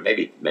room and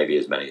maybe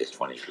as many as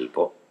 20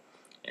 people.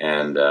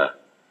 And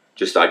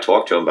I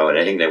talk to them about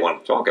anything they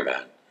want to talk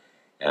about.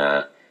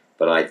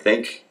 But I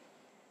think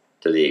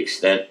to the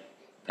extent,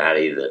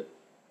 Patty, that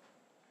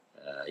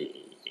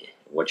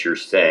what you're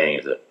saying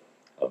is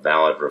a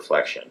valid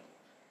reflection.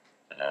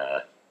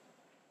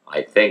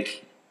 I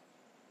think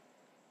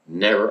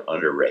never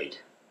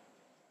underrate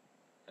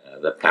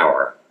the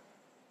power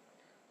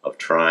of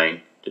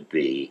trying to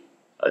be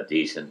a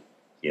decent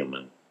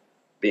human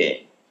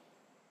being.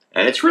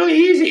 And it's really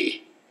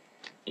easy.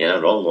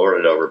 Don't lord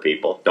it over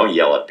people. Don't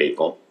yell at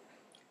people.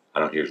 I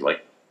don't usually.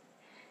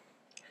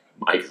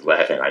 Mike's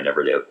laughing. I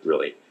never do,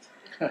 really.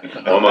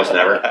 Almost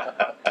never.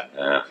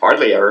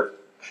 Hardly ever.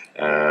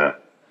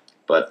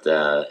 But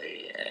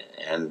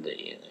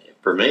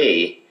for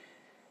me,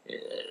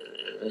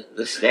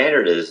 the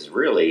standard is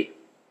really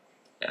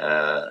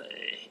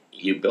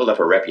you build up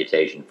a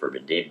reputation for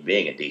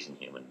being a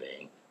decent human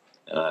being.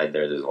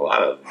 There's a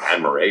lot of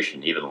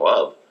admiration, even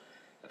love,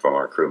 from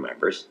our crew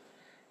members.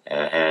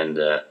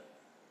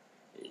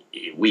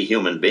 We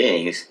human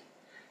beings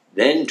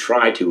then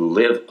try to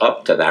live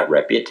up to that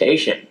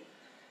reputation.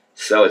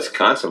 So it's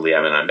constantly,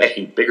 I'm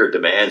making bigger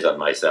demands on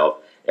myself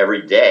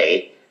every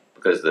day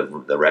because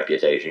the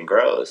reputation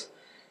grows.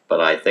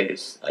 But I think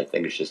it's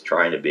just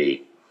trying to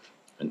be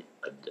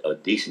a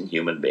decent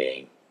human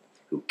being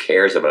who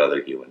cares about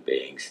other human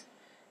beings,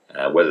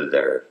 whether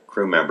they're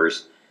crew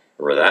members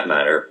or, for that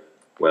matter,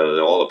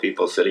 whether all the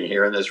people sitting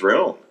here in this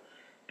room.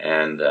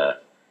 And,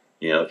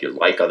 you know, if you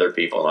like other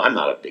people, I'm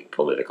not a big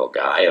political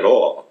guy at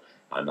all.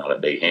 I'm not a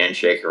big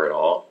handshaker at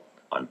all.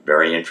 I'm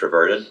very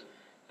introverted.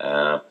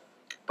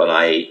 But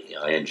I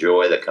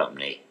enjoy the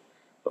company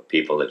of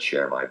people that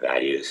share my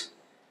values,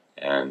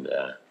 and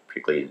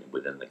particularly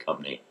within the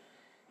company.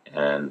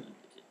 And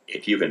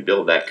if you can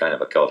build that kind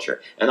of a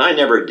culture, and I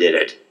never did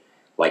it,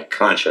 like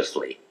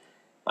consciously.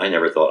 I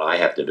never thought I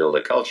have to build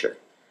a culture.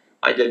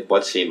 I did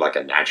what seemed like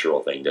a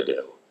natural thing to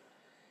do.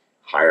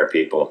 Hire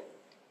people,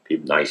 be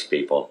nice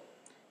people,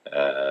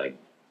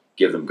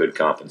 give them good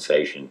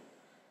compensation,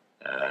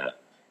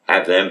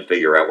 have them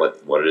figure out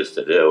what it is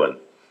to do. And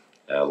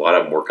a lot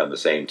of them work on the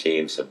same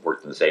teams, have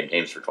worked in the same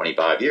teams for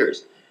 25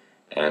 years.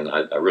 And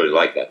I really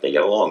like that. They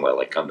get along well.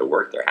 They come to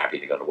work. They're happy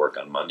to go to work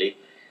on Monday.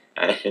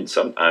 And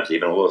sometimes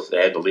even a little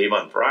sad to leave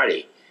on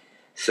Friday.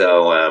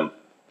 So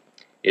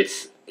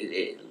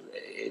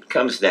it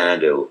comes down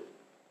to,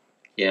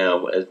 you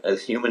know,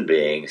 as human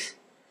beings,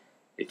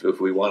 if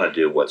we want to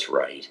do what's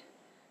right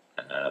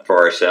for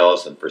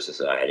ourselves and for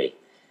society,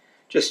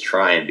 just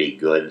try and be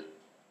good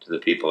to the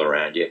people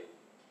around you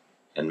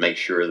and make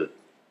sure that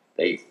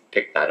they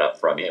pick that up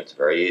from you. It's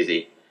very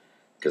easy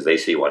because they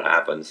see what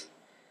happens,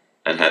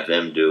 and have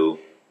them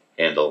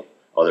handle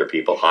other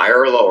people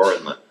higher or lower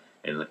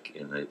in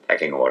the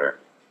pecking order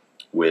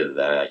with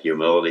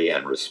humility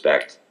and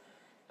respect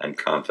and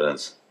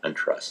confidence and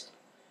trust.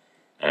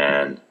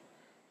 And,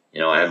 you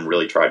know, I haven't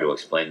really tried to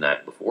explain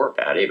that before,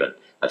 Patty, but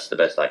that's the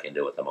best I can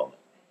do at the moment.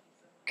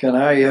 Can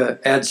I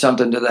add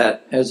something to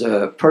that? As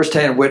a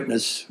first-hand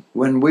witness,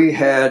 when we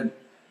had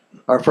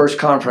our first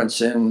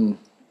conference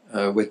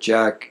with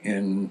Jack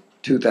in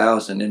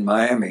 2000 in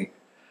Miami,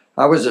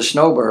 I was a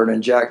snowbird,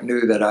 and Jack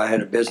knew that I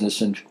had a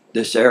business in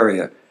this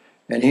area.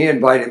 And he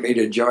invited me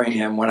to join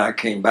him when I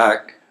came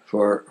back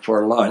for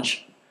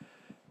lunch,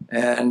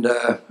 and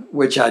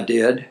which I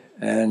did.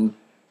 And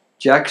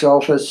Jack's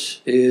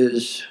office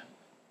is,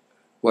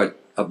 what,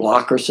 a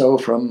block or so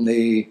from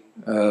the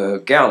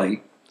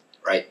galley.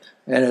 Right.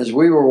 And as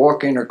we were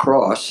walking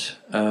across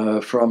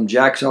from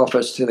Jack's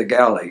office to the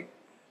galley,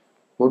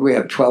 would we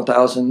have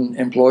 12,000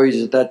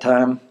 employees at that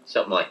time?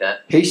 Something like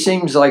that. He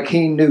seems like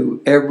he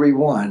knew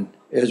everyone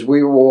as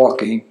we were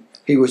walking.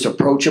 He was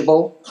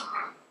approachable.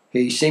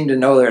 He seemed to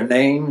know their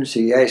names.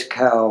 He asked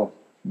how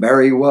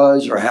Mary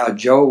was or how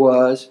Joe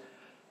was.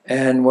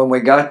 And when we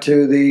got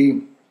to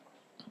the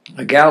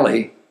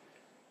galley,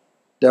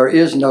 there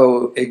is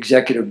no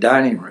executive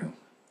dining room.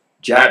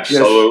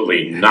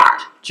 Absolutely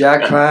not.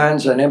 Jack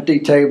finds an empty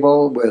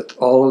table with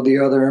all of the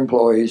other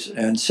employees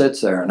and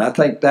sits there. And I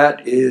think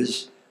that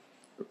is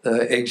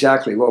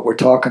exactly what we're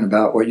talking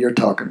about, what you're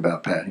talking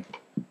about, Patty.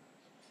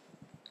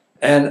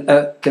 And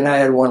can I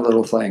add one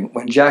little thing?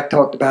 When Jack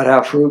talked about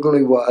how frugal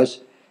he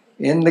was,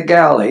 in the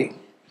galley,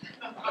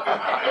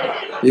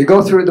 you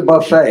go through the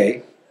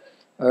buffet,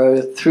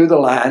 through the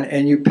line,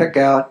 and you pick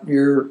out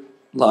your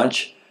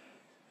lunch.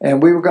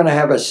 And we were going to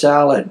have a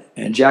salad,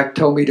 and Jack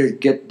told me to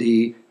get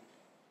the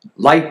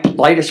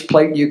lightest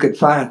plate you could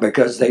find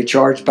because they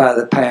charge by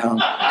the pound.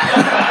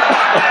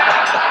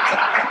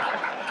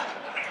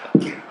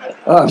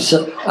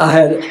 So I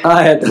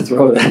had to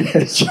throw that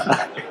at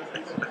Jack.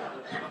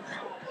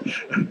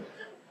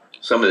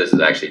 Some of this is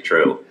actually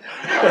true.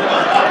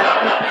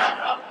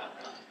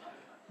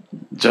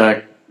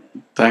 Jack,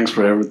 thanks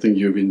for everything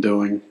you've been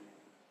doing.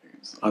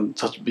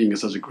 Being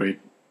such a great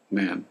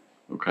man.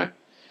 Okay.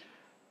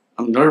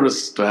 I'm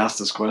nervous to ask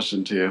this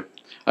question to you.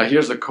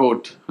 Here's a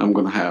quote I'm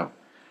going to have.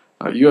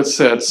 You had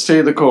said,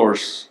 stay the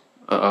course.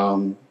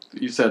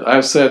 You said,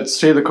 I've said,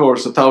 stay the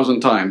course 1,000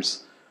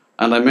 times,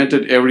 and I meant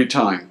it every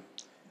time.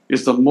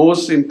 It's the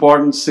most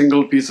important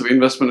single piece of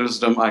investment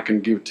wisdom I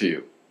can give to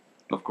you.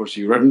 Of course,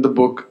 you read in the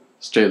book,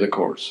 Stay the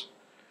Course.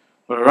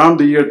 But around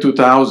the year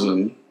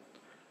 2000,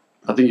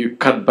 I think you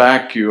cut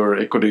back your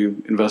equity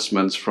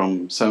investments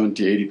from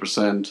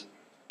 70-80%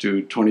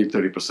 to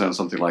 20-30%,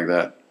 something like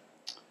that.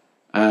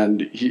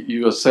 And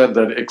you have said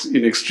that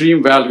in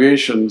extreme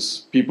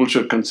valuations, people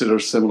should consider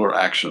similar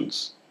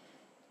actions.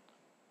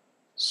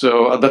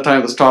 So at that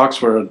time, the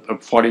stocks were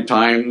at 40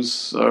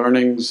 times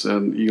earnings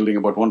and yielding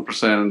about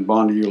 1%.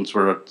 Bond yields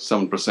were at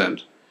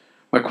 7%.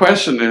 My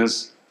question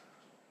is,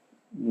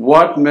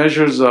 what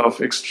measures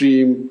of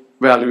extreme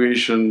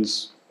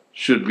valuations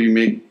should we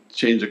make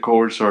change the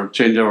course or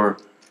change our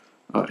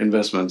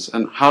investments?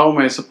 And how am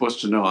I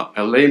supposed to know?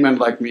 A layman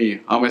like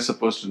me, how am I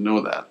supposed to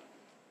know that?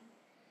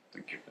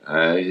 Thank you.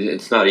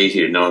 It's not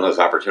easy to know, and those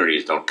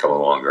opportunities don't come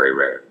along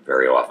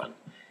very often.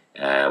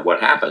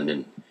 What happened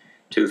in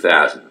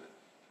 2000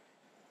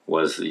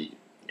 was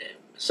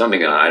something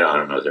that I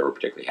don't know if ever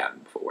particularly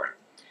happened before.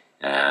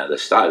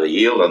 The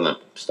yield on the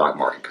stock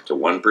market got to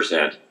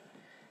 1%,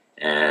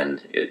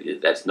 and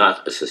that's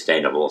not a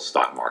sustainable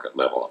stock market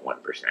level at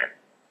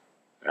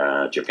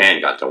 1%.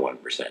 Japan got to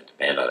 1%.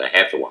 Japan got a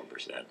half to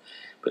 1%.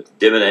 But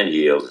dividend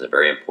yield is a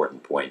very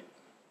important point.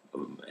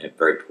 A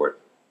very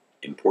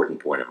important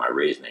point in my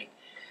reasoning.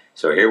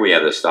 So here we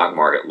have the stock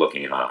market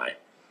looking high,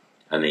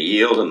 and the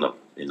yield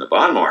in the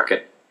bond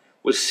market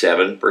was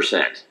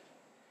 7%.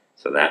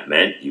 So that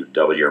meant you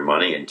double your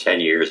money in 10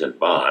 years in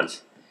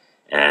bonds,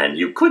 and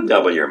you could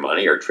double your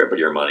money or triple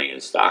your money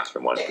in stocks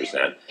from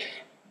 1%,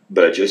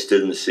 but it just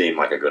didn't seem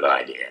like a good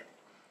idea.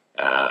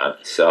 I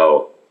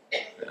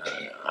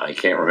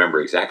can't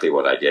remember exactly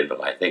what I did,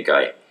 but I think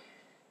I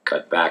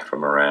cut back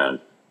from around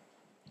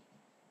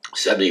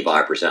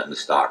 75% in the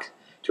stocks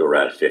to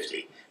around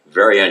 50.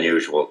 Very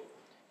unusual.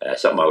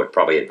 Something I would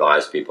probably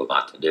advise people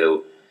not to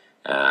do.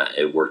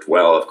 It worked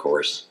well, of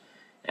course,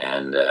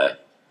 and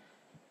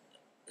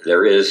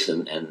there is,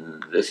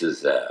 and this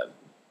is,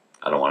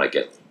 I don't want to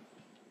get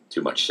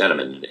too much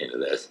sentiment into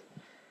this,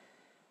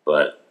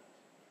 but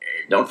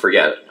don't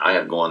forget, I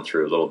have gone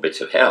through little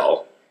bits of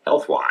hell,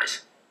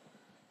 health-wise,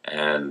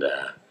 and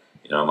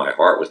you know, my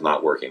heart was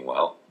not working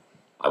well.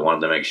 I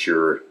wanted to make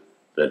sure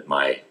that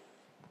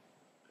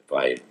if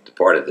I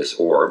departed this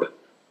orb,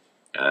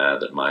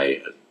 that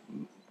my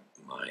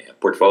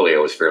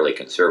portfolio was fairly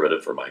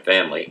conservative for my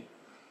family,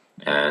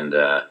 and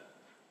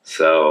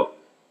so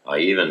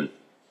I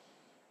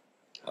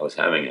was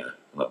having an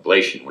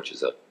ablation, which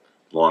is a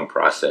long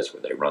process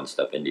where they run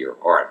stuff into your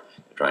heart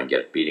to try and get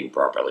it beating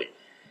properly.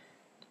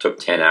 It took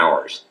 10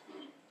 hours,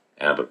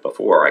 but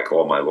before I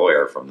called my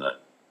lawyer from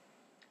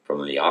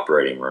the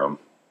operating room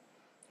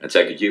and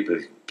said, "Could you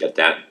please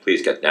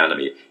get down to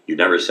me? You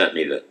never sent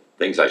me the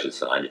things I should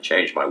sign to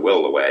change my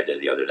will the way I did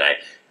the other day,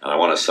 and I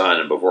want to sign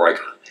them before I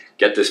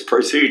get this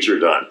procedure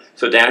done."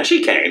 So down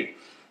she came,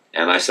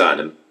 and I signed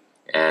them.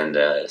 And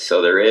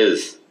so there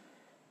is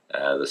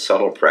the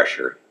subtle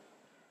pressure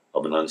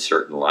of an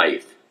uncertain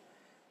life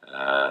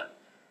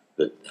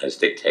that has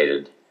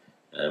dictated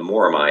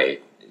more of my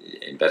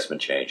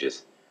investment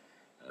changes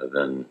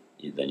than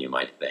you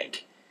might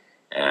think.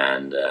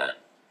 And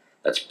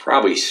that's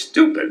probably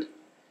stupid,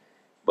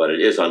 but it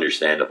is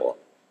understandable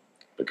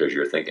because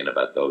you're thinking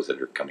about those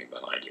that are coming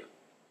behind you.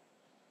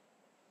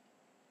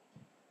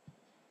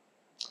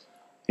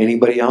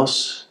 Anybody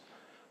else?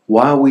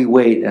 While we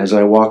wait, as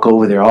I walk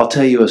over there, I'll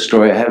tell you a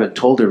story I haven't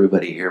told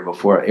everybody here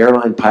before.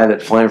 Airline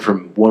pilot flying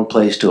from one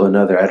place to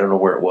another, I don't know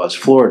where it was,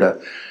 Florida.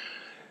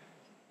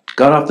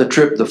 Got off the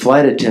trip, the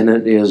flight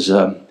attendant is,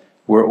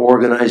 we're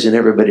organizing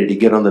everybody to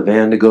get on the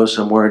van to go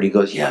somewhere, and he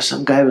goes, yeah,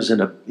 some guy was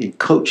in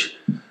coach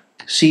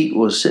seat,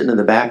 was sitting in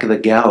the back of the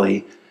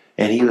galley,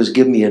 and he was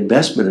giving me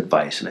investment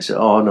advice. And I said,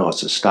 oh no,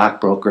 it's a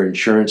stockbroker,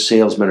 insurance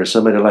salesman, or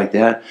somebody like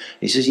that.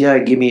 He says, yeah,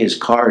 give me his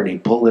card, and he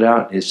pulled it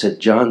out, and it said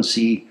John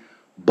C.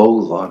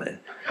 Bogle on it.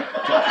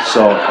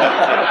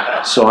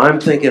 So I'm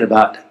thinking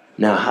about,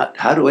 now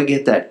how do I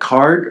get that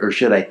card, or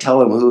should I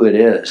tell him who it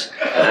is?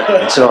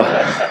 And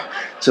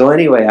so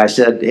anyway, I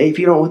said, hey, if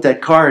you don't want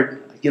that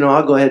card, you know,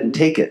 I'll go ahead and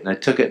take it. And I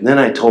took it, and then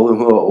I told him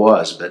who it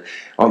was. But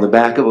on the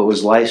back of it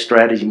was Life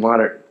Strategy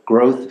Moderate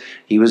Growth.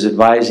 He was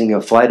advising a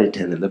flight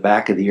attendant in the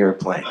back of the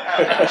airplane.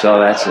 So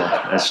that's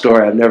a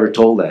story. I've never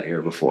told that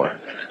here before.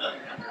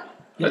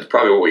 That's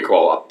probably what we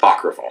call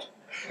apocryphal.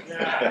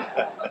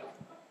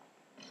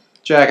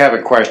 Jack, I have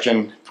a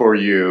question for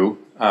you.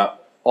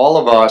 All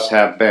of us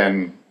have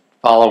been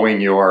following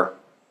your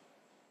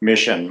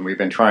mission. We've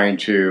been trying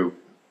to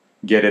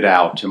get it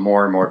out to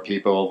more and more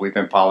people. We've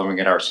been following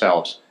it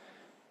ourselves.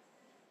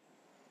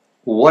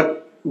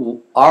 What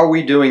are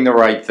we doing the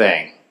right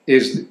thing?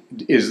 Is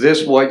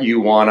this what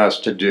you want us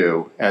to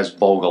do as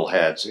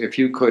Bogleheads? If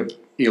you could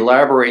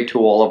elaborate to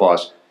all of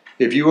us,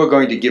 if you were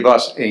going to give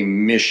us a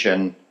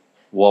mission,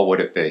 what would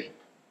it be?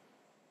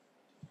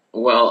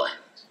 Well,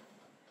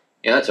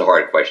 yeah, that's a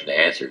hard question to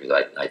answer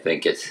because I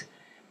think it's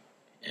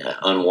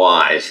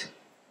unwise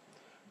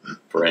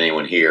for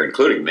anyone here,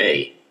 including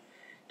me,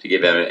 to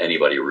give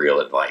anybody real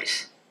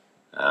advice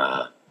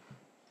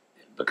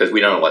because we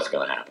don't know what's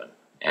going to happen.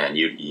 And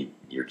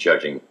you're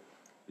judging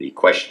the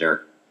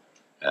questioner,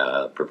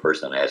 per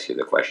person asks you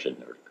the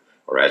question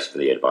or asks for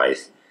the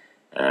advice.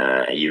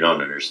 You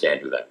don't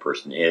understand who that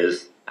person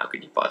is. How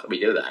could you possibly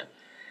do that?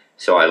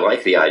 So I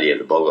like the idea of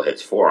the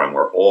Bogleheads Forum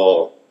where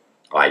all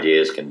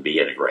ideas can be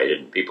integrated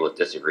and people that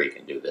disagree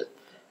can do this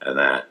and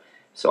that.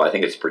 So I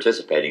think it's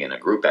participating in a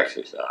group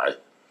exercise.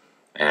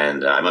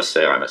 And I must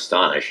say I'm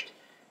astonished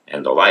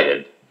and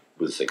delighted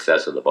with the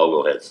success of the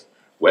Bogleheads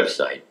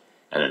website.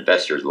 And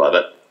investors love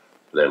it.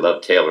 They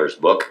love Taylor's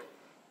book.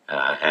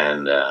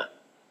 And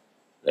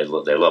they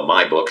love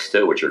my books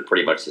too, which are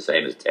pretty much the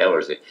same as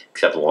Taylor's,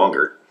 except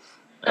longer.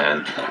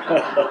 And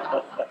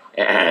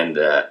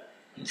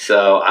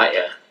so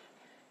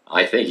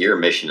I think your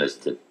mission is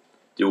to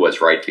do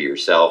what's right for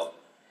yourself,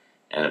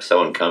 and if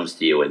someone comes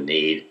to you in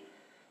need,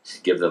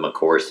 give them a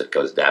course that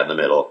goes down the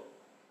middle,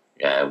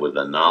 with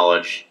the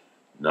knowledge,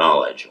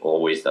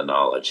 always the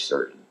knowledge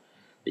certain,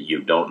 that you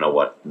don't know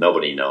what,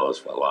 nobody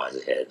knows what lies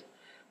ahead.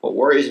 What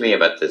worries me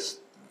about this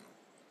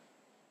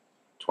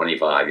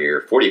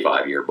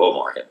 45-year bull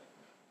market,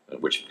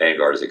 which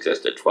Vanguard has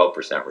existed,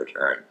 12%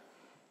 return.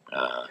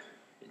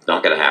 It's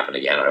not going to happen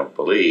again, I don't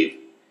believe,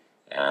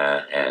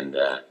 and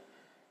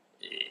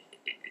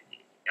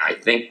I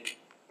think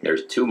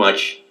there's too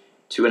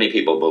many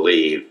people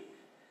believe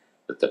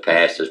that the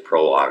past is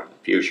prologue, the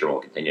future will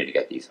continue to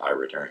get these high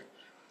returns.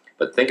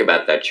 But think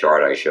about that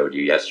chart I showed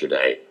you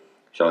yesterday,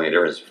 showing the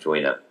difference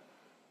between a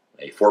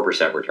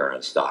 4% return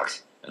on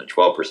stocks and a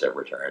 12%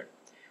 return,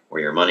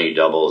 where your money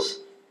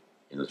doubles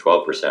in the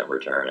 12%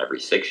 return every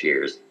 6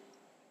 years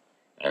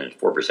and a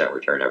 4%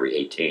 return every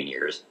 18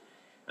 years.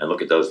 And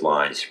look at those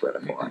lines spread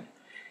apart.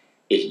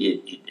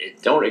 You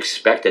don't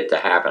expect it to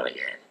happen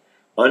again.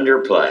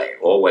 Underplay,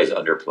 always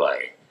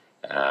underplay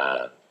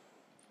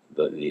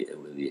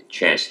the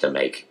chance to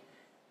make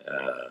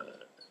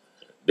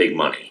big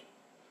money.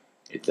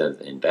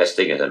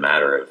 Investing is a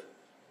matter of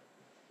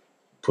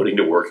putting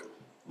to work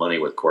money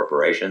with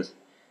corporations.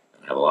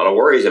 I have a lot of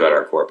worries about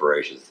our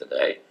corporations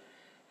today.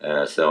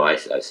 So I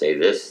say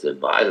this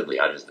advisedly.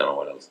 I just don't know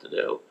what else to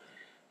do.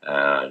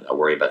 I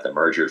worry about the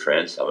merger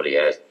trend. Somebody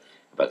asked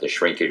about the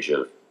shrinkage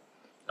of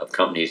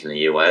companies in the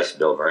U.S.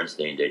 Bill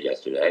Bernstein did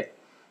yesterday.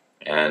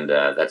 And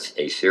that's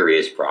a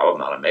serious problem,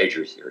 not a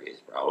major serious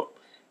problem,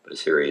 but a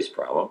serious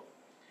problem.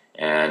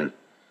 And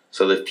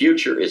so the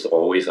future is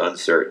always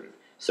uncertain.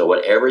 So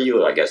whatever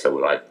you, I guess I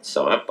would like to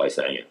sum up by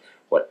saying,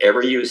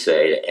 whatever you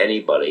say to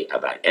anybody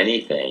about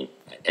anything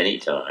at any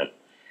time,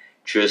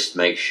 just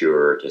make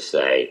sure to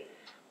say,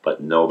 but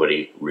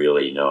nobody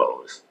really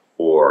knows.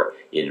 Or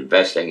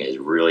investing is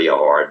really a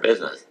hard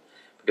business.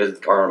 Because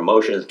our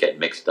emotions get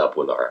mixed up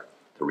with the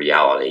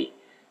reality,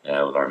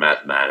 with our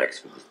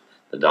mathematics, with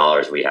the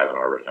dollars we have in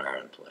our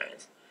retirement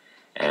plans.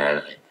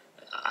 And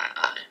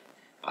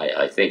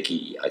I think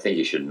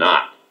you should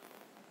not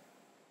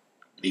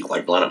be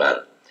quite blunt about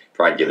it.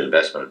 Try to give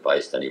investment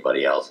advice to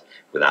anybody else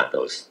without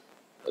those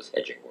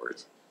hedging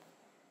words.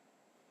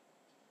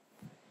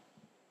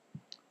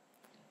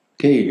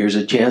 Okay, here's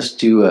a chance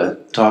to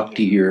talk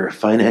to your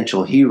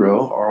financial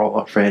hero,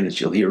 our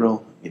financial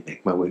hero. Let me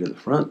make my way to the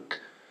front.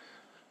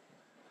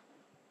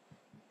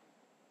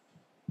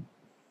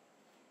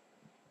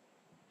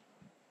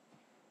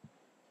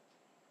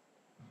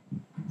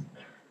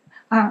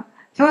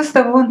 First,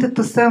 I wanted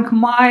to thank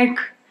Mike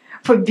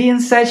for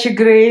being such a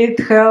great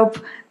help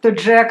to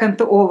Jack and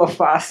to all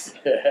of us.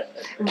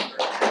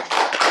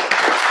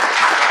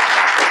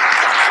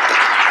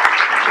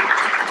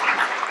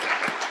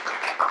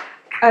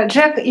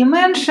 Jack, you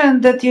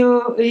mentioned that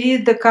you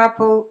read a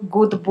couple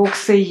good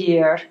books a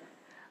year.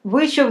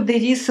 Which of the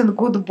recent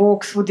good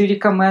books would you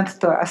recommend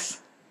to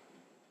us?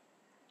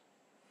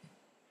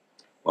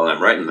 Well,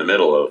 I'm right in the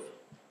middle of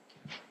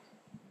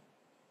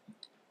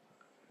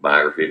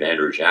biography of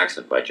Andrew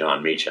Jackson by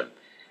John Meacham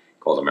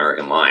called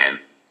American Lion.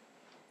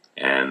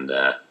 And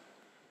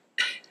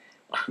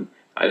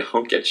I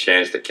don't get a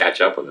chance to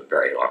catch up with it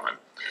very often.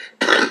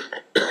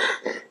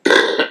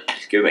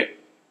 Excuse me.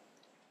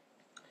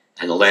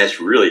 And the last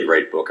really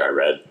great book I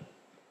read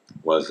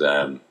was,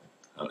 and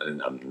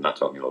I'm not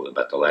talking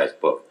about the last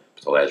book,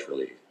 but the last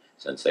really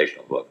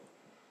sensational book,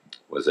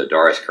 was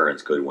Doris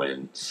Kearns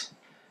Goodwin's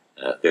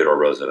Theodore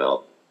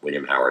Roosevelt,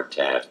 William Howard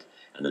Taft,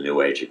 and the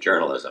New Age of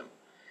Journalism.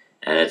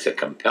 And it's a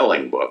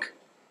compelling book,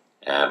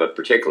 but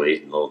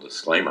particularly, a little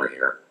disclaimer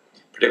here,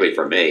 particularly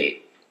for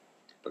me,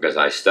 because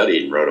I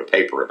studied and wrote a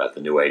paper about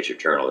the New Age of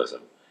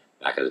Journalism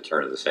back at the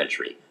turn of the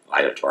century.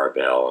 Ida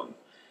Tarbell, and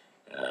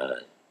I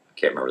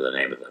can't remember the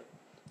name of the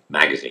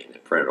magazine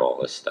that printed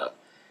all this stuff.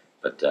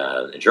 But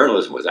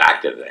journalism was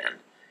active then,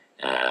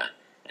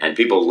 and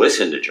people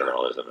listened to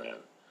journalism then,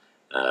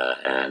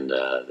 and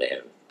they had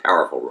a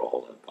powerful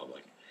role in the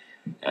public.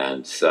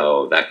 And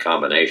so that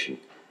combination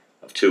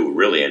of two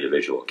really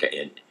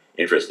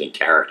interesting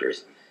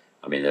characters,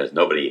 I mean, there's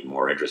nobody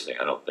more interesting,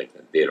 I don't think,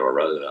 than Theodore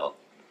Roosevelt,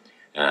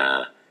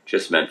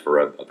 just meant for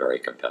a very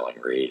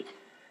compelling read.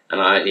 And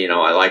I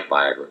like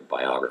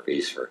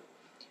biographies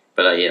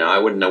but I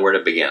wouldn't know where to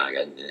begin.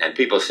 And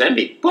people send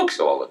me books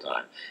all the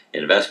time,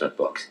 investment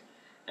books,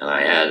 and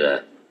I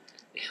had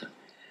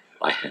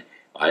and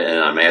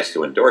I'm asked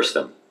to endorse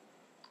them,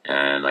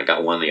 and I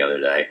got one the other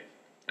day,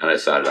 and I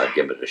decided I'd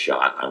give it a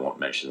shot. I won't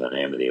mention the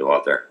name of the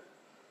author,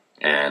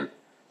 and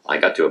I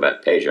got to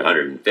about page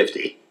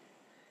 150,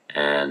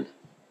 and it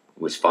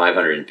was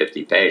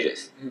 550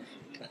 pages.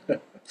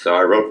 So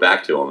I wrote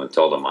back to him and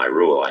told him my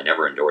rule: I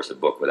never endorse a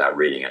book without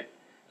reading it.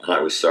 And I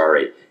was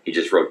sorry. He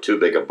just wrote too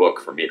big a book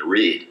for me to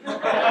read.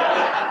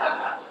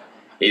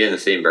 He didn't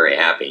seem very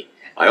happy.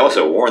 I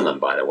also warned them,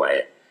 by the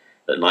way,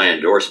 that my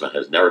endorsement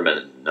has never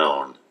been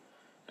known,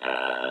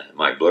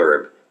 my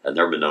blurb has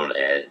never been known to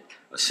add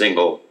a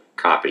single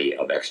copy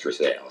of extra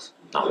sales.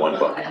 Not one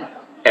book.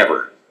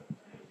 Ever.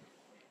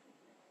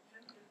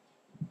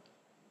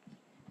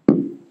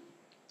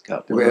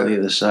 Got one on the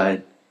other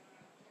side.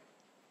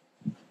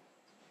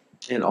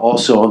 And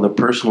also on the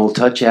personal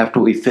touch, after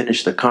we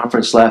finished the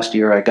conference last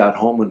year, I got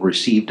home and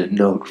received a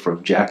note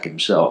from Jack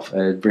himself.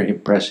 Very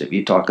impressive.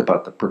 You talk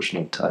about the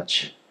personal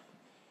touch.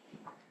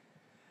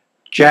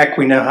 Jack,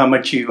 we know how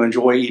much you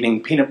enjoy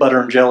eating peanut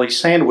butter and jelly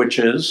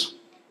sandwiches.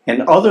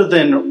 And other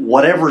than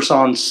whatever's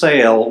on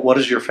sale, what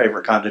is your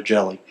favorite kind of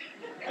jelly?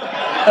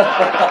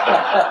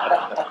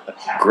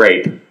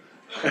 Grape.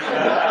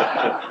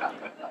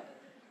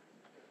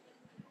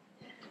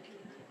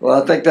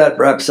 Well, I think that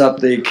wraps up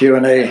the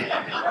Q&A.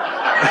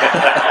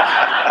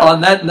 On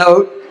that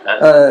note,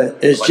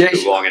 Is Like too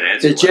Jason, long an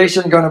answer. is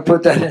Jason going to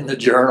put that in the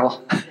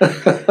journal?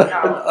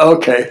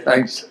 Okay,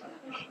 thanks.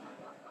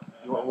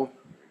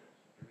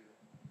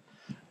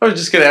 I was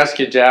just going to ask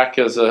you, Jack,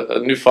 as a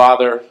new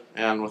father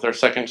and with our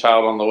second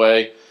child on the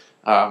way,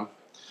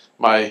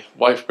 my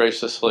wife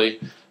graciously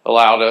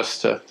allowed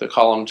us to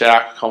call him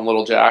Jack, call him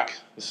Little Jack.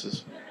 This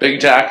is Big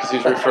Jack, as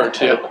he's referred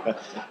to.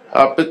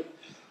 But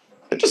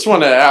I just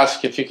want to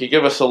ask if you could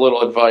give us a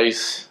little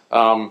advice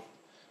on,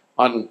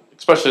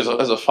 especially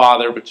as a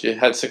father, but you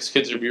had 6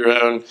 kids of your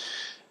own,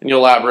 and you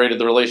elaborated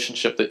the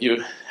relationship that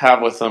you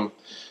have with them.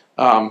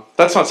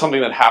 That's not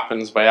something that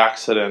happens by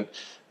accident.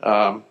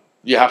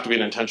 You have to be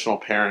an intentional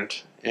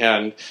parent.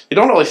 And you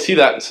don't really see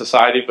that in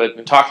society, but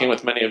in talking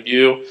with many of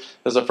you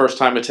as a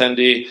first-time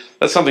attendee,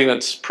 that's something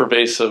that's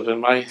pervasive. And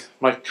my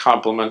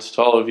compliments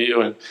to all of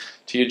you and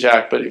to you,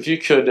 Jack. But if you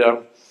could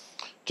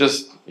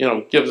just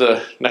give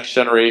the next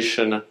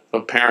generation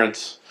of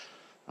parents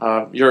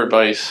your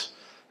advice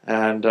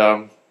and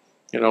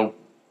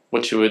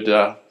what you would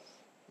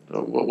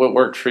what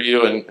worked for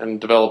you in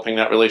developing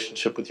that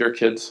relationship with your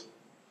kids.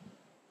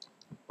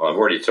 Well, I've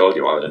already told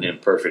you I was an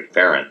imperfect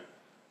parent,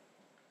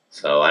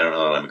 so I don't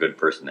know that I'm a good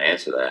person to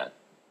answer that.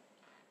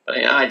 But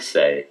I'd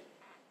say,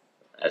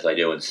 as I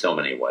do in so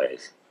many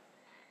ways,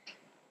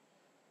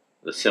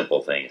 the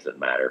simple things that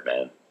matter,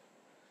 Ben.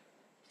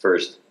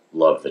 First,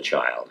 love the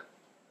child,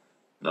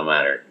 no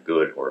matter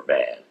good or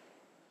bad.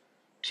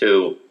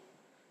 2,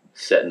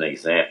 set an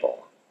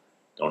example.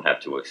 Don't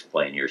have to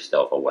explain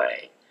yourself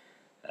away.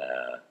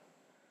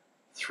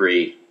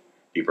 3,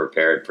 be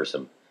prepared for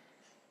some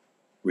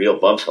real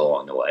bumps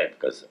along the way,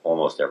 because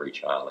almost every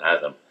child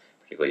has them,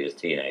 particularly as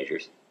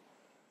teenagers.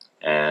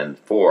 And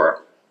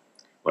 4,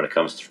 when it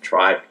comes to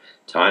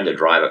time to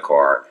drive a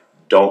car,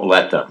 don't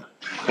let them.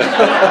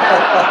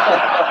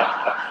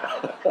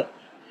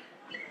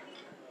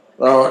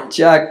 Well,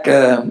 Jack,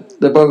 the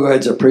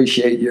Bogleheads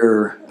appreciate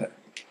your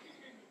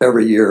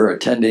every year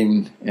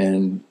attending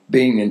and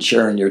being and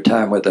sharing your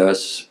time with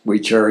us. We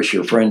cherish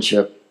your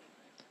friendship.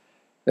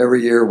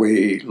 Every year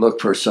we look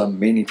for some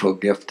meaningful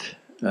gift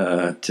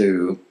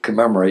to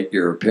commemorate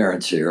your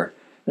appearance here.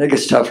 And it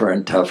gets tougher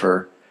and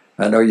tougher.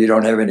 I know you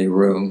don't have any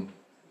room.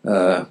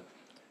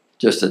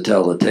 Just to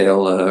tell the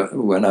tale,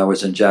 when I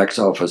was in Jack's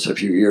office a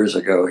few years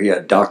ago, he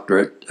had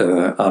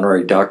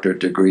honorary doctorate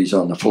degrees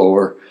on the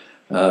floor.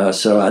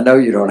 So I know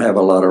you don't have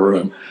a lot of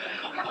room.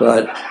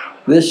 But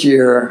this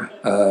year,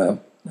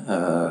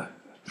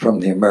 from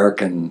the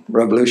American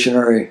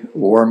Revolutionary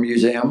War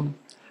Museum,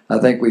 I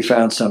think we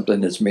found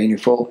something that's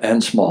meaningful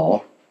and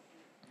small.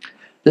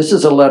 This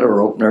is a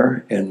letter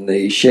opener in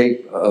the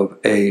shape of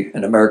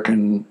an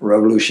American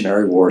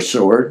Revolutionary War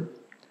sword.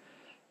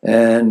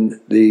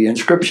 And the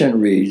inscription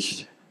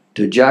reads,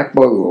 "To Jack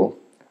Bogle,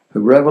 who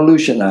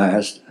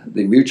revolutionized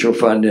the mutual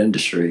fund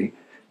industry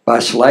by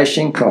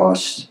slashing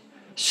costs,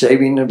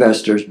 saving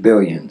investors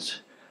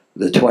billions,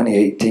 the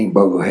 2018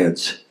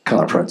 Bogleheads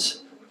Conference."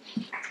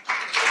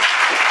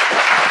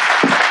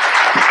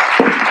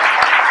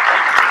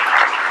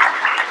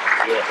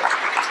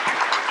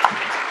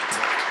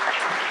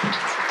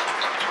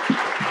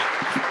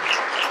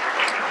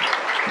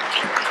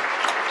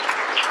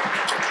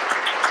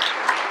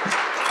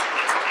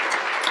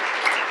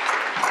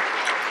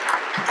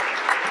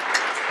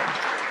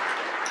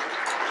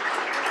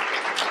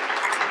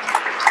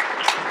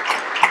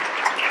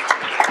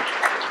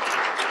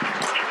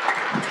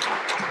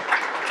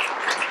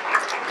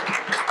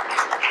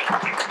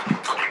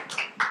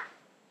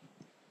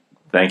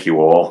 Thank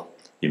you all.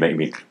 You make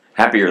me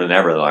happier than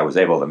ever that I was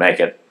able to make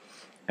it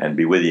and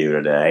be with you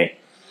today.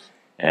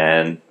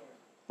 And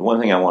the one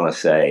thing I want to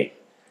say,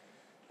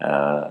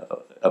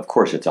 of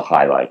course it's a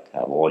highlight to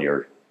have all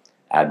your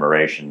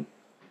admiration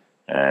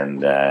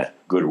and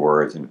good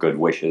words and good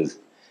wishes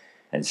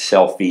and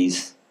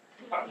selfies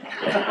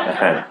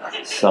and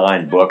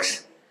signed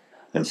books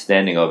and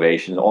standing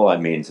ovations. All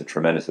that means a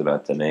tremendous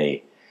amount to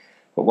me.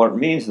 But what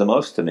means the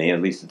most to me,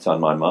 at least it's on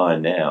my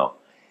mind now,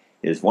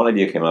 is one of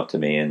you came up to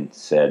me and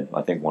said,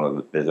 I think one of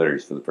the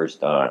visitors for the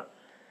first time,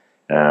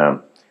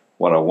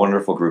 what a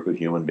wonderful group of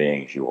human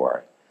beings you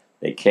are.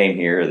 They came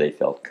here, they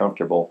felt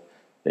comfortable,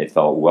 they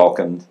felt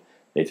welcomed,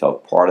 they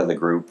felt part of the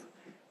group,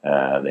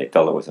 they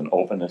felt it was an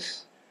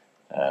openness,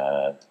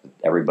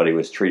 everybody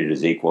was treated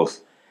as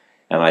equals,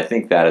 and I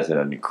think that is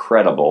an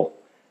incredible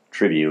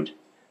tribute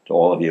to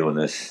all of you in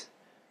this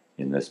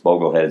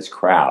Bogleheads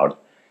crowd,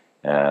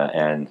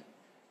 and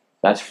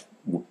that's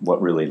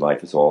what really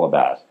life is all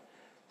about.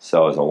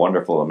 So it's a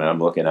wonderful, I'm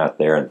looking out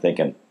there and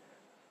thinking,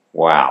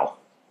 wow,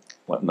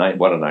 what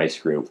a nice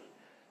group.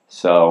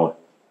 So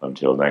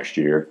until next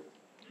year,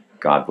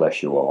 God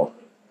bless you all.